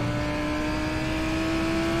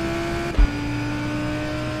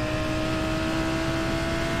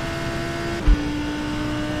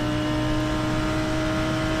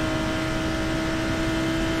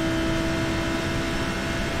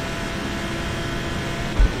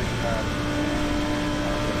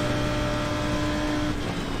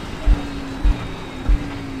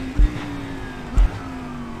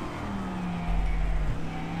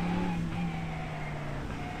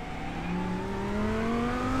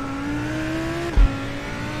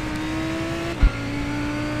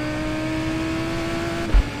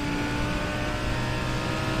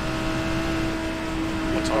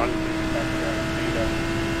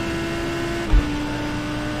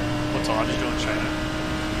 What time is you doing, Shane?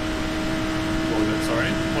 What was that,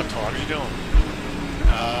 sorry? What time is you doing?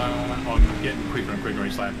 I'm getting quicker and quicker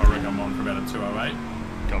each lap. I reckon I'm on for about a 2:08.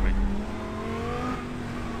 Copy.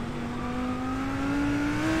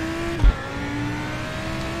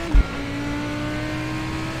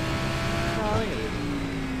 I think it is.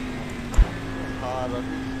 It's hard. I think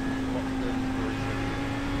it's what 33 seconds.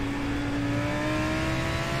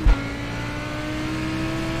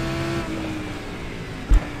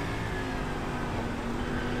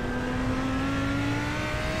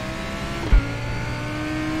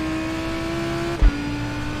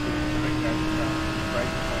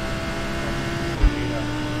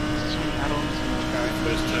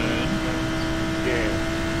 First turn. Yeah.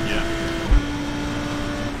 Yeah.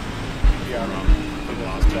 Yeah. For the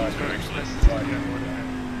last turn too, actually.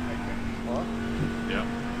 What? Yeah.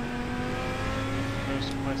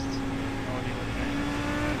 First quest. Already with me.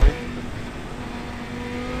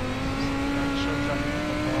 Shows up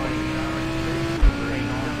the boy. Green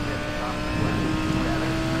on.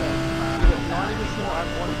 90% I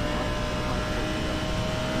want.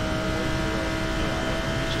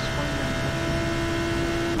 It's just one down.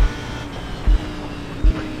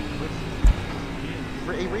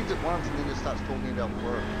 He reads it once and then just starts talking about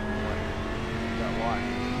work. Like, about life.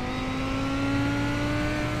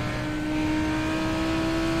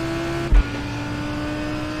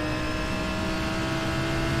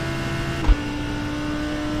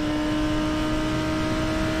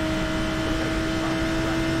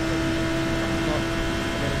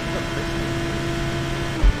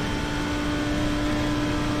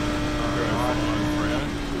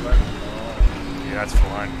 Yeah, that's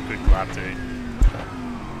fine. Good lap, dude.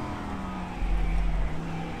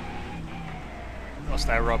 I'll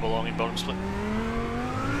stay right along in bottom split.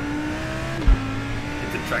 If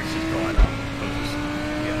the track's just dried up, I was just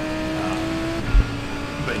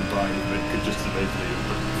being brave, but could just as easily have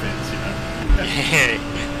put the fence, you know. Yeah.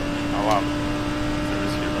 I love it. So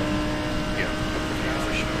it's your Yeah. Yeah,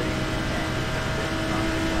 for sure.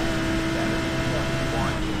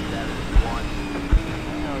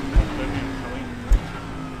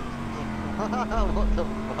 What the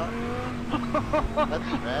fuck?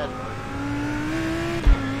 That's bad, bro.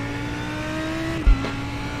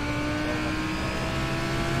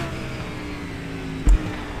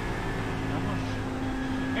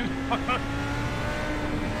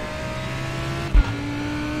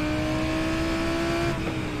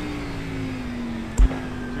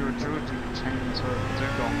 You were good to change to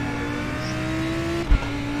Dugong.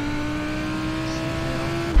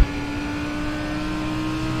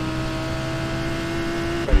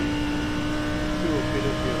 Do a bit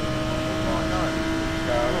of your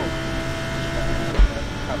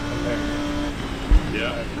cut the left.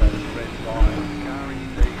 Yeah. Those red lines.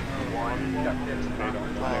 Cut that speed on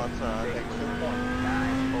the Oh, left. it's alright.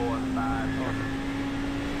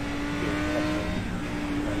 Yeah,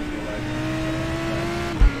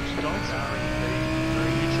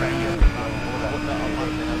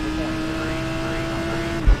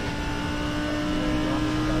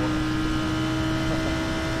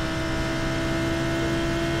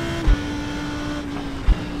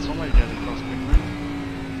 Somebody get across quickly.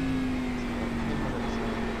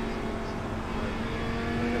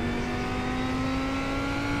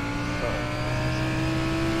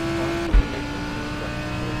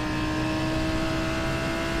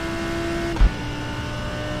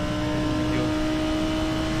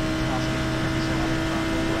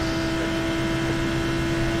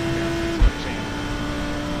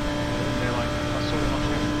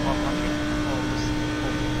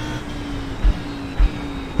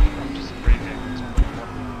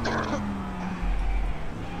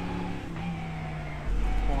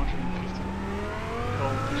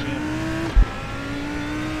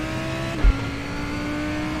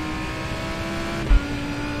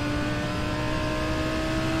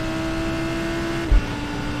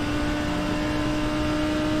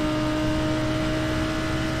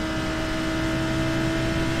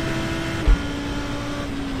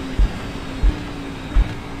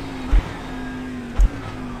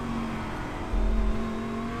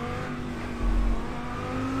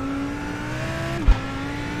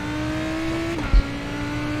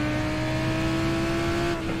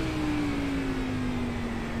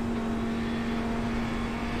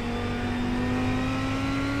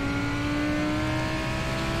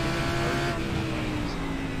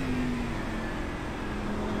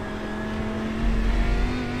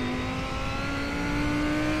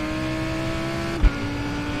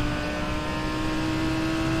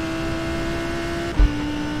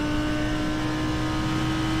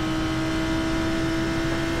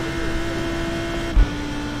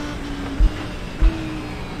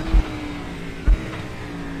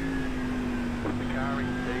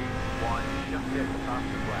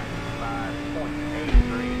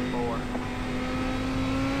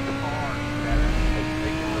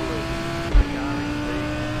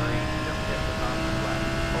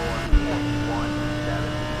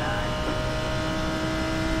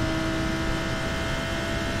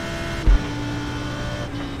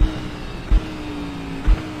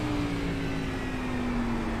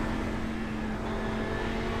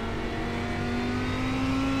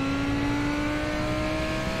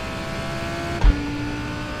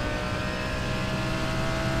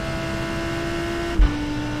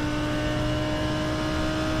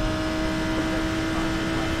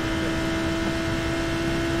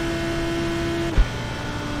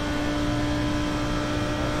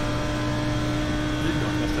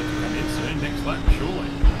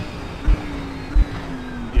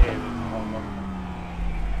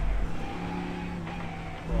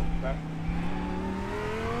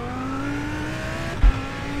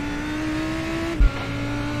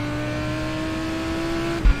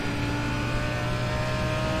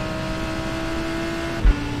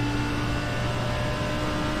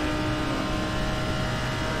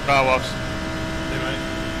 car wash. See you, mate.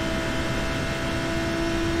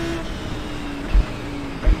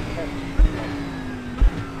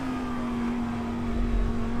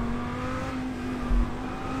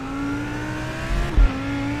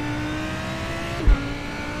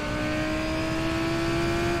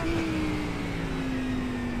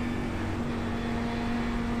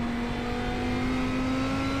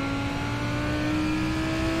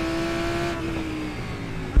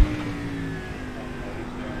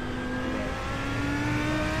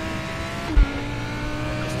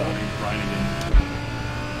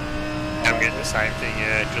 I'm getting the same thing,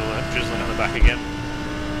 yeah, drizzling on the back again.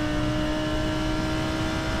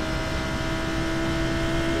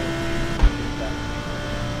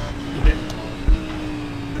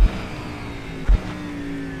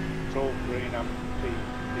 It's all green up P.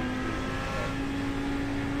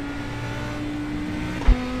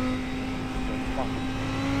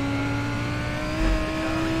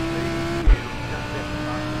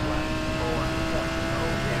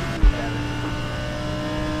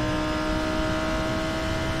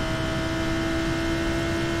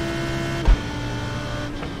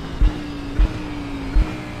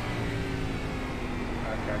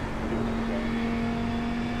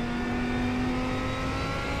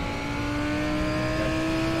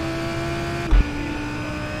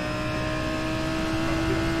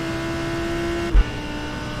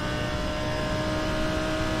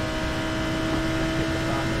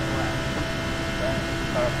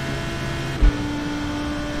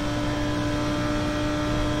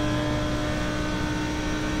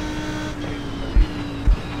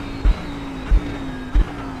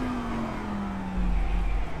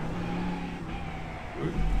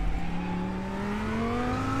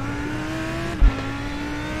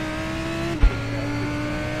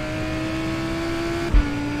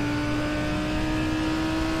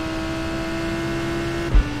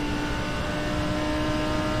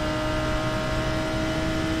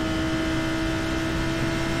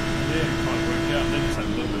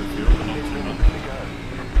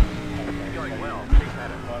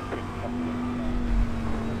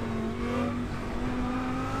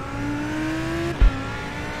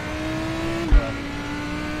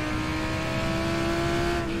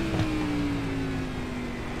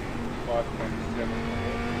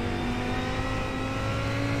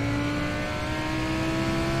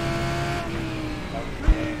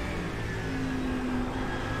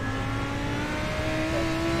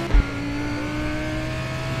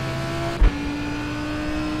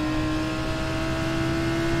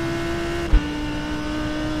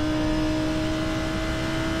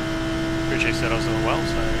 Richie said I was doing well,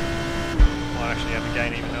 so I actually have a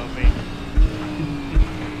gain even though it being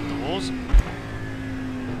the wars.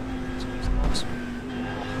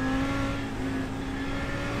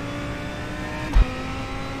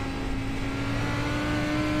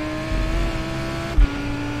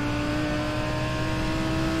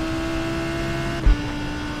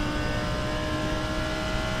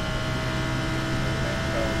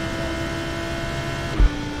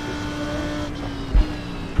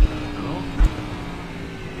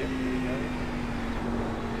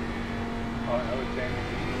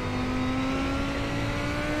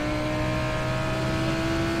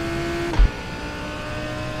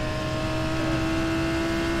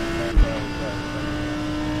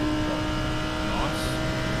 Nice.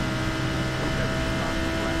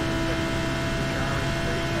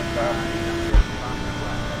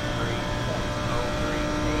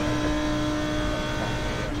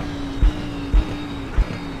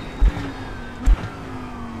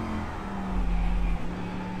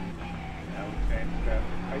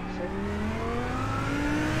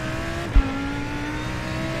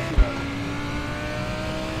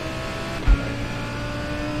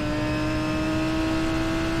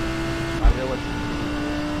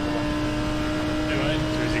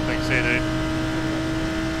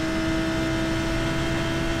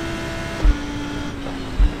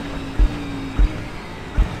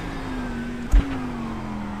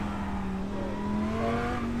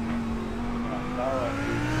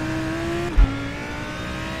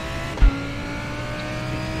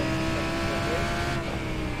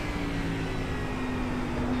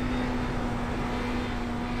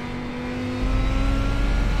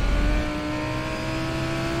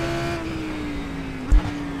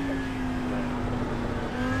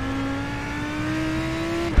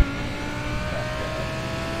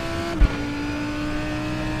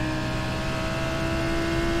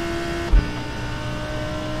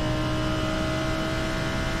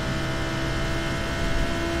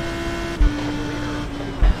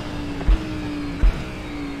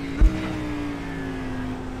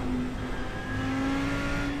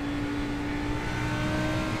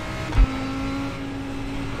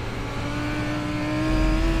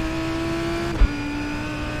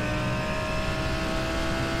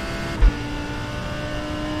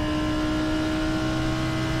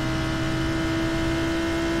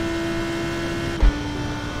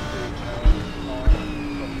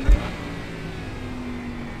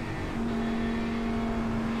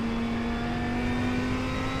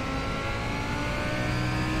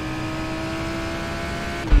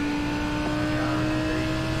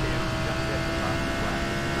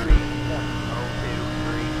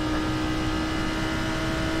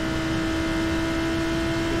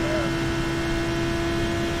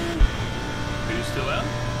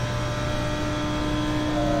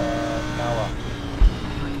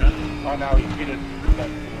 I know he hit it. That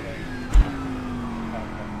 14.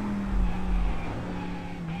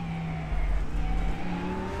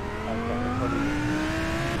 Okay, what is it?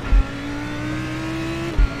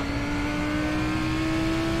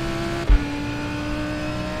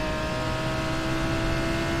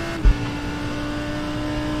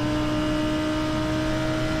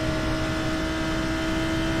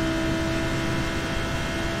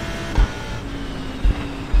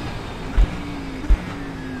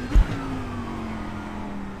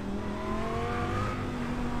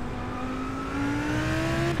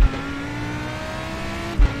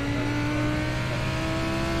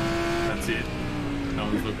 That's it. No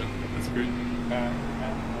one's looking. That's good.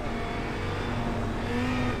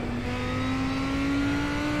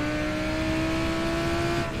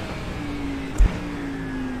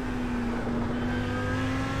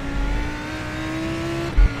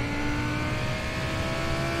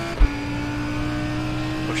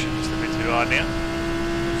 Pushing just a bit too hard now.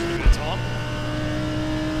 Just a bit of time.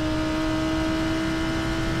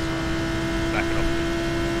 Back it off a bit.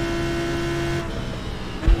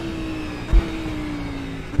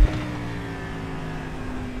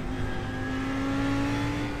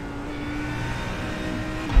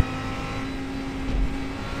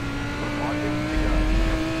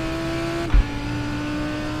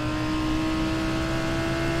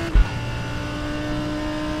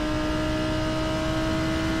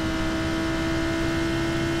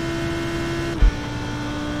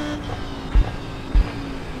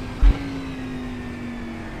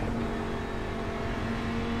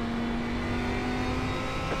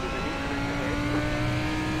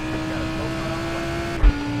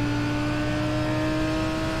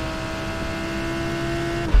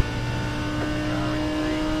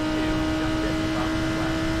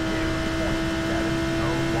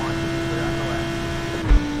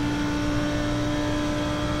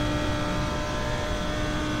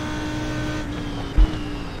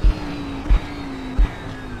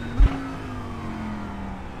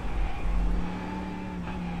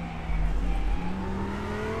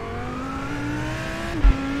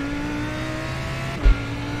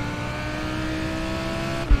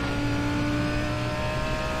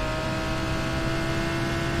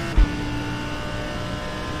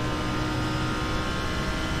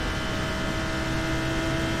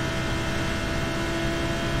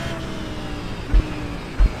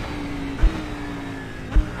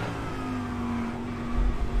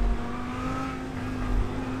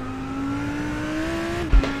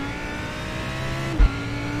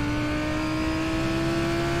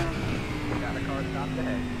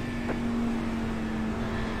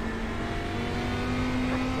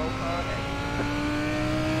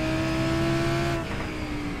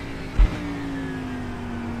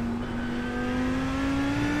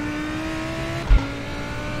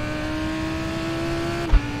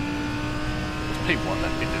 People want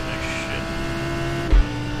that bit of no shit.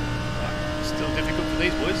 Still difficult for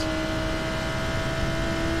these boys.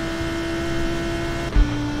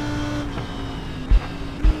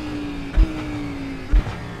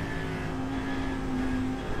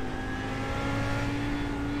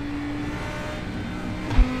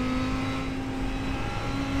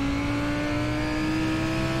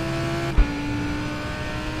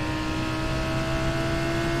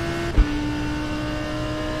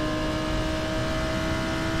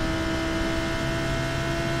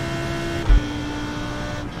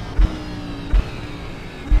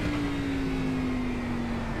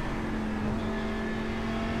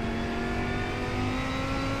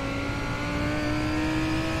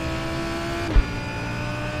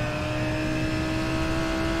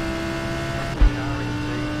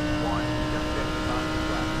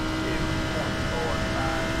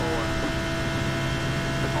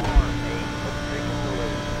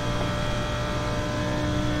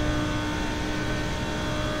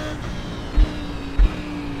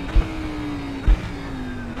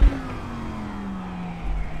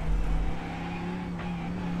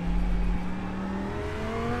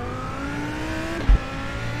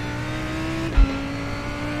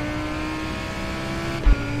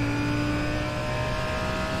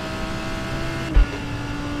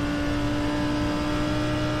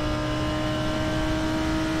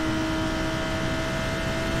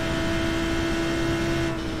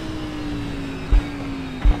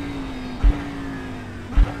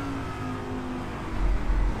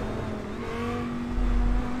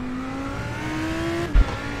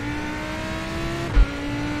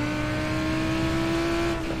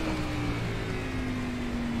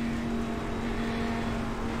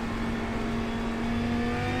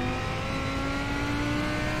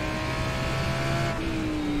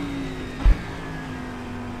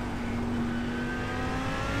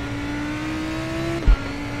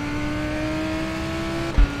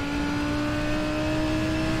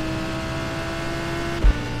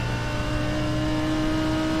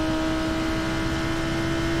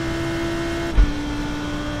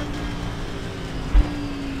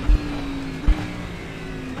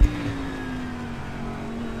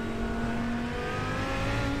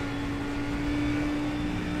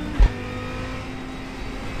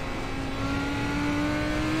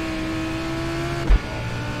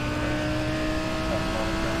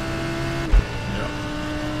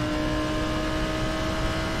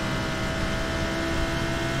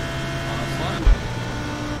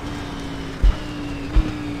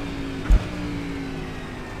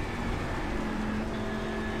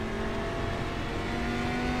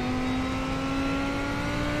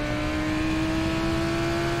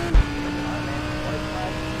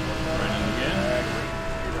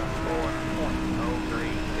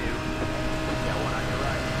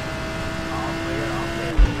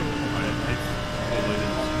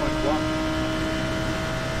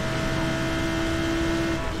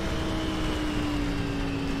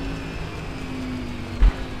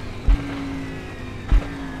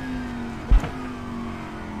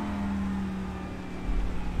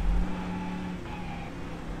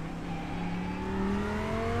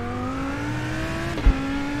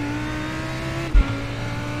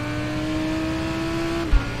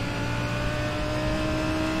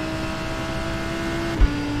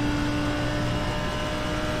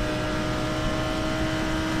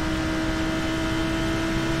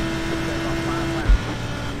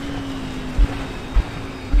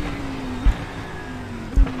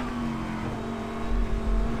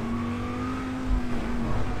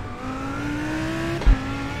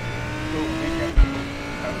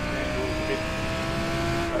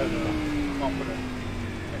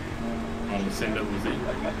 send it was in.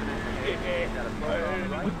 First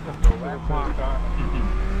time.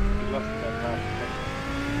 He lost that half.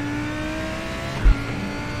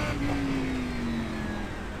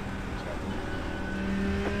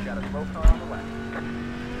 Got a slow car on the way.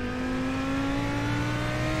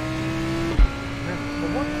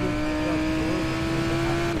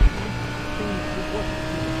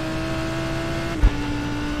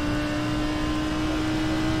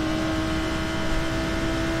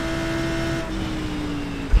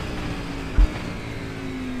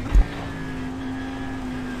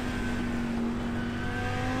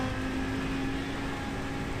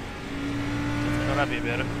 Not happy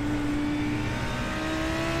about it.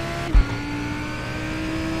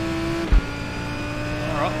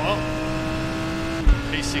 Alright, well.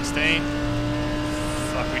 P16.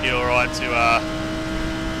 Fuck, we did alright to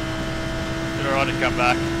come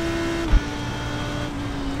back.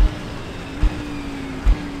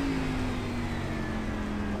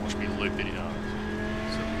 Watch me loop it in. So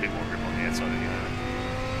a bit more grip on the outside of the other.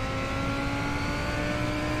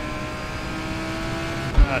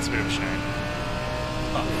 That's a bit of a shame.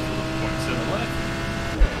 Oh, 0.7 left.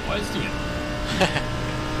 Wasting it.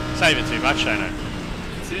 Saving too much, Shano.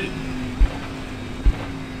 That's it.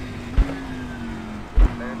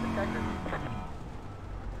 There's the checker.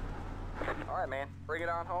 Alright, man. Bring it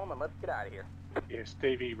on home and let's get out of here. Yeah,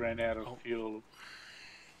 Stevie ran out of fuel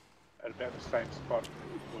at about the same spot,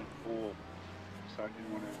 0.4, so I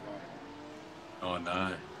didn't want to Oh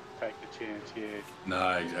no. take the chance, yeah.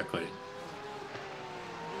 No, exactly.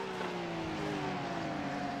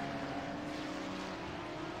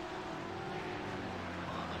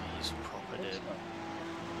 He's proper dead.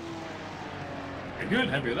 Very good,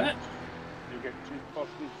 happy with that. You get 2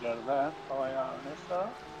 positives out of that, IR and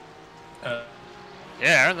SR.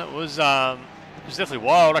 Yeah, Aaron, that was it was definitely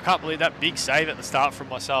wild. I can't believe that big save at the start from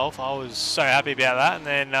myself. I was so happy about that, and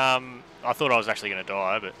then I thought I was actually going to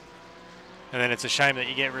die, but and then it's a shame that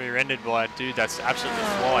you get rear-ended by a dude that's absolutely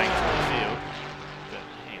flying through the field. But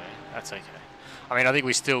anyway, that's okay. I mean, I think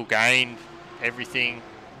we still gained everything.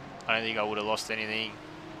 I don't think I would have lost anything.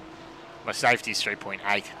 My safety is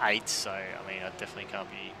 3.88, so I mean, I definitely can't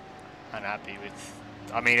be unhappy with.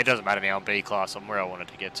 I mean, it doesn't matter now. I'm B class. I'm where I wanted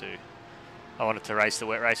to get to. I wanted to race the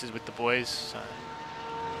wet races with the boys, so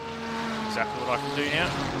exactly what I can do now.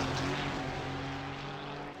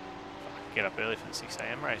 Get up early for the 6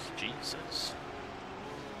 AM race. Jesus.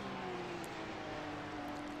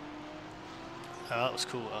 That was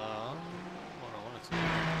cool. What I wanted to do.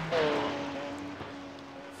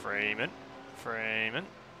 Freeman.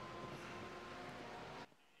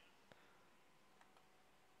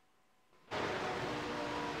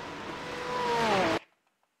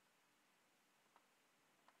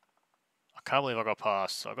 I can't believe I got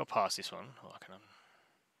past. So I got past this one. Oh, I can.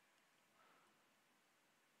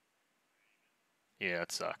 Yeah,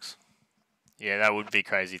 that sucks. Yeah, that would be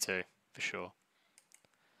crazy too, for sure.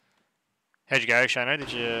 How'd you go, Shano?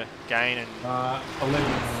 Did you gain and...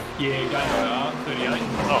 11th. Yeah, gain 38.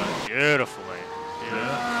 Oh, beautiful, man. Beautiful.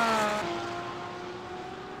 Yeah.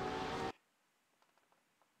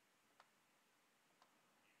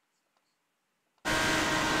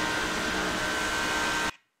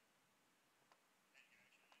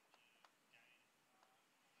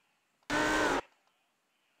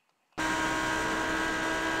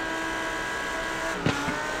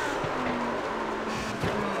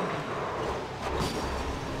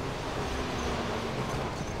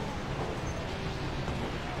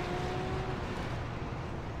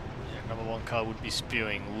 Car would be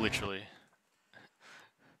spewing, literally.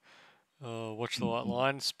 Watch the white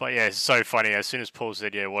lines. But yeah, it's so funny. As soon as Paul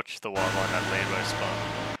said, yeah, watch the white line at Lambo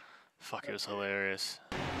spot. Fuck, it was hilarious.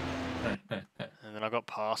 And then I got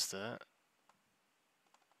past it.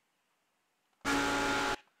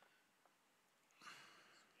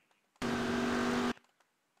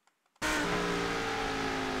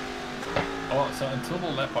 Oh, so until the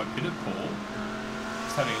lap I pitted Paul,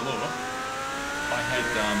 just having a look, I had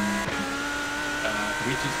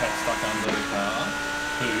Rich's hat stuck under the car,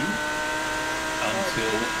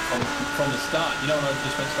 until from the start. You know when I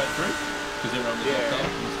just went straight through? Because everyone was locked up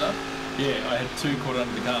and stuff? Yeah, I had 2 caught under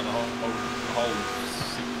the car the whole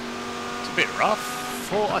It's a bit rough.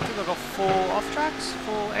 I think I got 4 off tracks,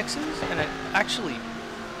 4 X's, and it actually,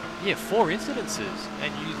 yeah, 4 incidences, and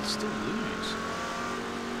you still lose.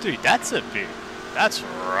 Dude, that's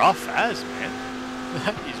rough as, man.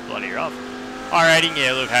 That is bloody rough. I-rating,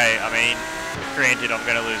 yeah, look, hey, I mean, granted I'm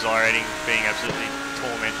going to lose I-rating being absolutely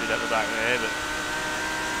tormented at the back there, but...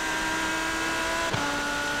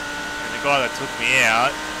 And the guy that took me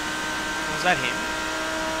out, was that him?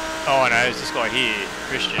 Oh, no, it was this guy here,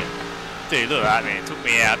 Christian. Dude, look at that, man. It took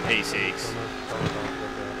me out P6.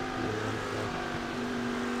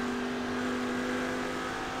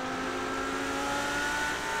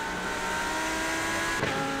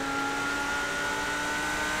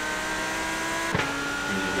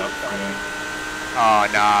 Oh,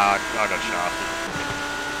 no, I got shafted.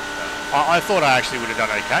 I thought I actually would have done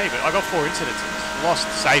okay, but I got 4 incidences. Lost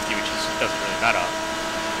safety, which doesn't really matter.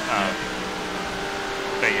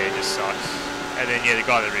 But yeah, it just sucks. And then, yeah, the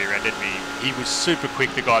guy that rear-ended me, he was super quick,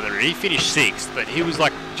 the guy that he finished 6th, but he was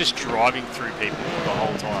like just driving through people the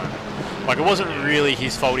whole time. Like, it wasn't really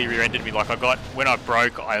his fault he rear-ended me. Like, when I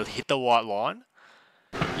broke, I hit the white line.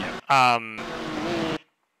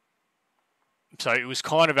 So it was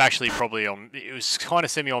kind of actually probably it was kind of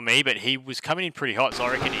semi on me, but he was coming in pretty hot, so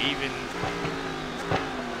I reckon even,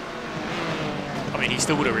 I mean, he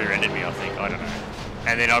still would have rear-ended me, I think, I don't know.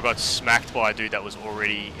 And then I got smacked by a dude that was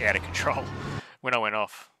already out of control when I went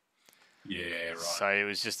off. Yeah, right. So it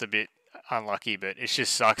was just a bit unlucky, but it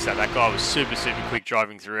just sucks that that guy was super, super quick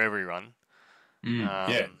driving through every run.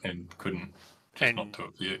 Yeah, and couldn't just not do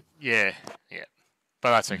it for you. Yeah, yeah. But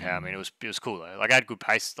that's okay. I mean, it was cool though. Like I had good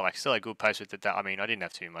pace, like still had good pace with it. I mean, I didn't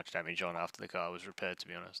have too much damage on after the car was repaired, to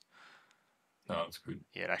be honest. No, it's good.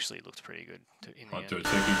 Yeah, it actually looked pretty good. Might do a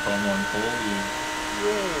second time on call.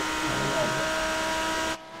 Yeah.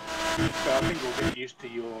 So I think we'll get used to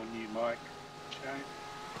your new mic, Shane.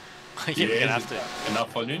 Yeah, we're gonna have to.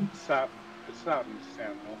 Enough volume? It's starting to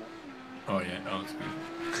sound normal. Oh yeah, no, it's good.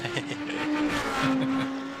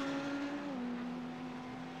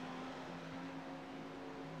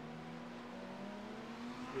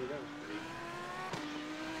 Yeah, that was pretty.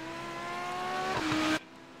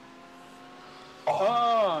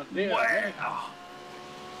 Oh, yeah. Wow!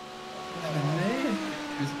 Man,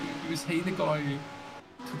 was he the guy who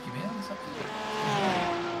took him out or something?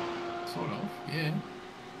 Sort of, yeah.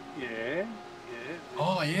 Yeah.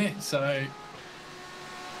 Oh yeah, so I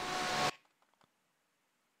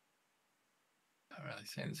don't really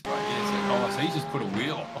see this guy. Yeah, so he just put a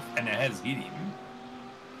wheel off and it has hit him,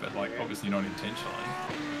 but like obviously not intentionally.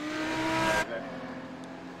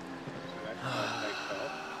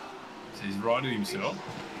 So he's righted himself.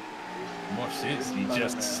 And watch this, he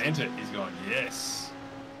just sent it. He's going, yes.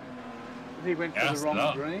 He went for the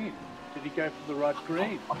wrong green. Did he go for the right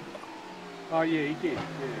green? Oh yeah, he did.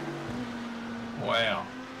 Yeah. Wow.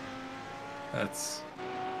 That's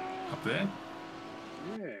up there.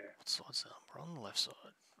 Yeah. What side's that? We're on the left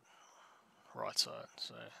side. Right side,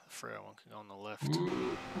 so the Freo one can go on the left.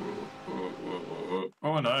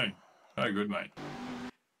 Oh no. No good, mate.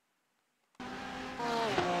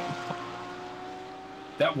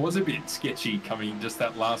 That was a bit sketchy coming, just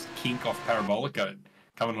that last kink off Parabolico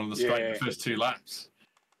coming on the straight in the first 2 laps.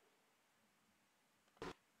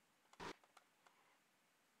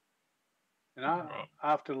 And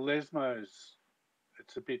after Lesmo's,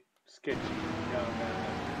 it's a bit sketchy going down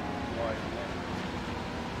that wide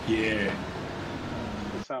lane. Yeah.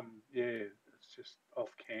 It's just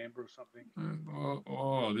off camber or something.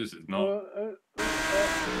 Oh, this is not. Not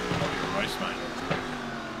your race, mate.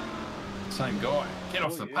 Same guy. Get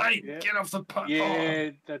off the paint. Yeah. Get off the paint.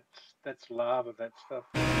 Yeah, that's lava, that stuff.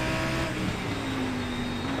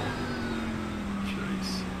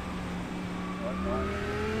 Jeez.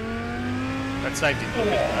 That save didn't look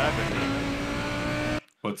as bad, but...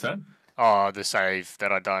 What's that? Oh, the save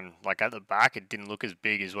that I done, like at the back, it didn't look as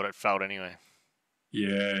big as what it felt anyway.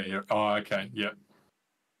 Yeah. Oh, okay. Yeah.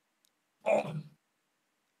 Oh.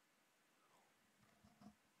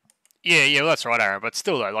 Yeah, well, that's right, Aaron. But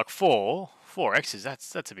still, though, like four X's,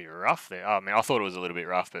 that's a bit rough there. I mean, I thought it was a little bit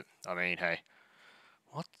rough, but I mean, hey,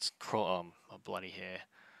 what's my bloody hair?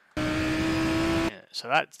 Yeah, so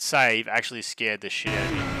that save actually scared the shit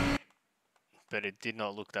out of me, but it did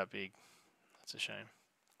not look that big. That's a shame.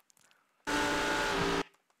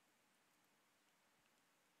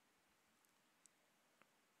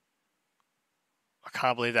 I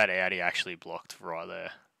can't believe that Audi actually blocked right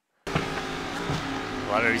there.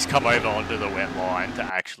 Like, he's come over onto the wet line to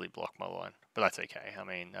actually block my line. But that's okay. I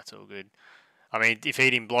mean, that's all good. I mean, if he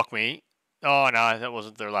didn't block me... Oh, no, that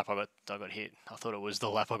wasn't the lap I got hit. I thought it was the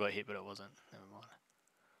lap I got hit, but it wasn't. Never mind.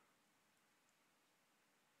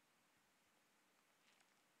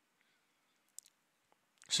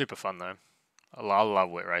 Super fun, though. I love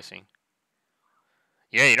wet racing.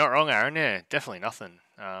 Yeah, you're not wrong, Aaron. Yeah, definitely nothing.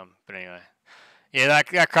 But anyway. Yeah,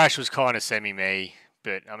 that crash was kind of semi-me.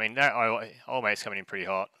 But, I mean, old mate's coming in pretty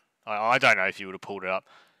hot. I don't know if he would have pulled it up.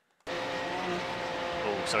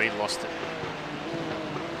 Oh, so he lost it.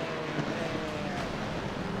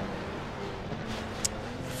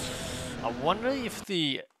 I wonder if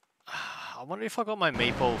I got my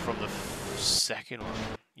meatball from the second one.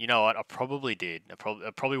 You know what? I probably did. It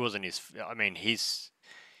probably wasn't his. I mean, his.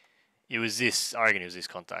 It was this. I reckon it was this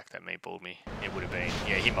contact that meatballed me. It would have been.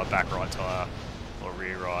 Yeah, hit my back right tyre or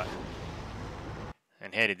rear right.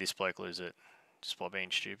 And how did this bloke lose it? Just by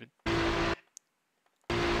being stupid. Oh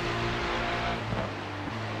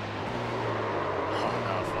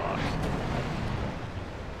no,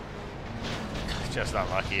 fuck. Just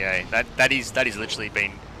unlucky, eh? That is literally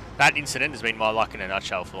been. That incident has been my luck in a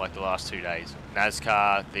nutshell for like the last 2 days.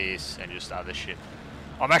 NASCAR, this, and just other shit.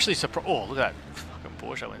 I'm actually surprised. Oh, look at that fucking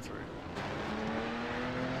Porsche I went through.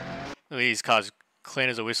 Look at these cars, clean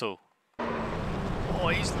as a whistle. Oh,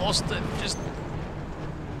 he's lost it. Just.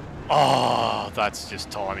 Oh, that's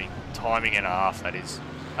just timing. Timing and a half, that is.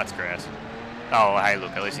 That's gross. Oh, hey,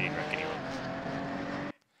 look, at least he didn't wreck anyone.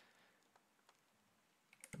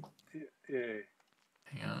 Yeah.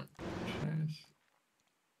 Hang on. Shows.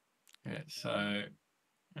 Yeah, so.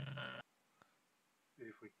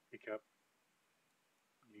 If we pick up,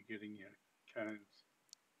 you're getting your cones.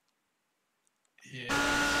 Yeah.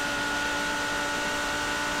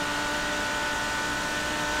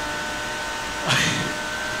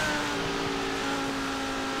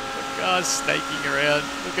 The car's snaking around.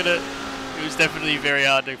 Look at it. It was definitely very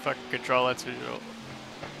hard to fucking control, that's for sure.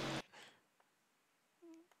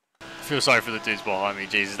 I feel sorry for the dudes behind me.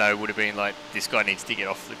 Jesus, no, it would have been like, this guy needs to get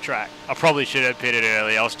off the track. I probably should have pitted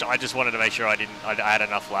early. I just wanted to make sure I had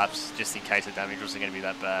enough laps just in case the damage wasn't going to be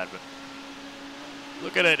that bad. But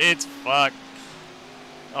look at it, it's fucked.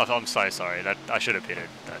 Oh, I'm so sorry. I should have pitted.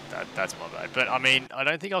 That's my bad. But I mean, I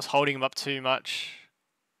don't think I was holding him up too much.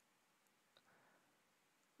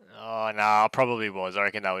 Oh no, I probably was. I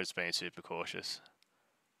reckon that was being super cautious.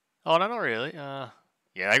 Oh no, not really. Yeah,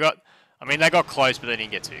 they got close, but they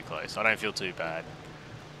didn't get too close. I don't feel too bad.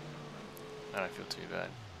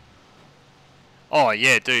 Oh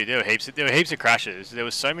yeah, dude, there were heaps of crashes. There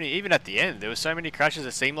was so many, even at the end, there were so many crashes.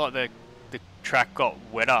 It seemed like the track got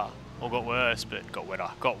wetter, or got worse, but got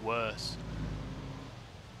worse.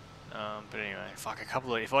 But anyway, fuck,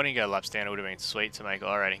 if I didn't go laps down, it would have been sweet to make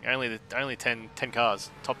I rating. Only 10 cars,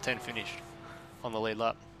 top 10 finished on the lead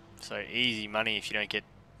lap. So easy money if you don't get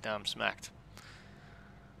smacked.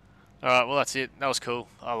 Alright, well that's it. That was cool.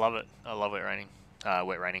 I love it. I love wet raining. I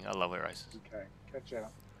love wet races. Okay, catch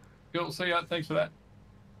out. Cool, see ya. Thanks for that.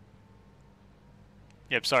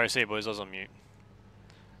 Yep, sorry, see you boys. I was on mute.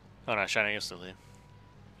 Oh no, Shane, you're still here.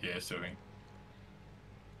 Yeah, still in.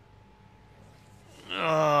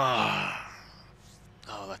 Oh,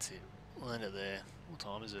 that's it. We'll end it there. What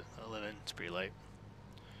time is it? 11. It's pretty late.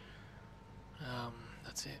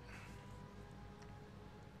 That's it.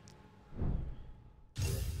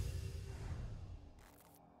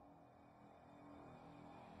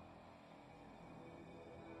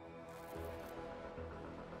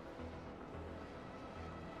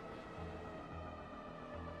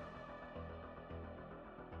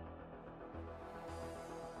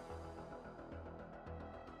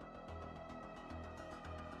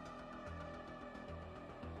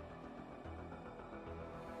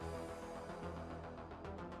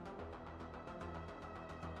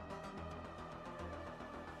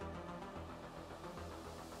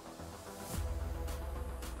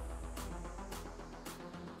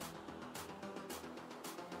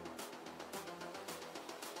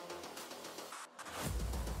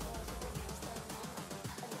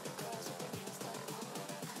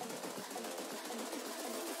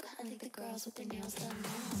 Girls with their nails done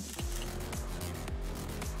now.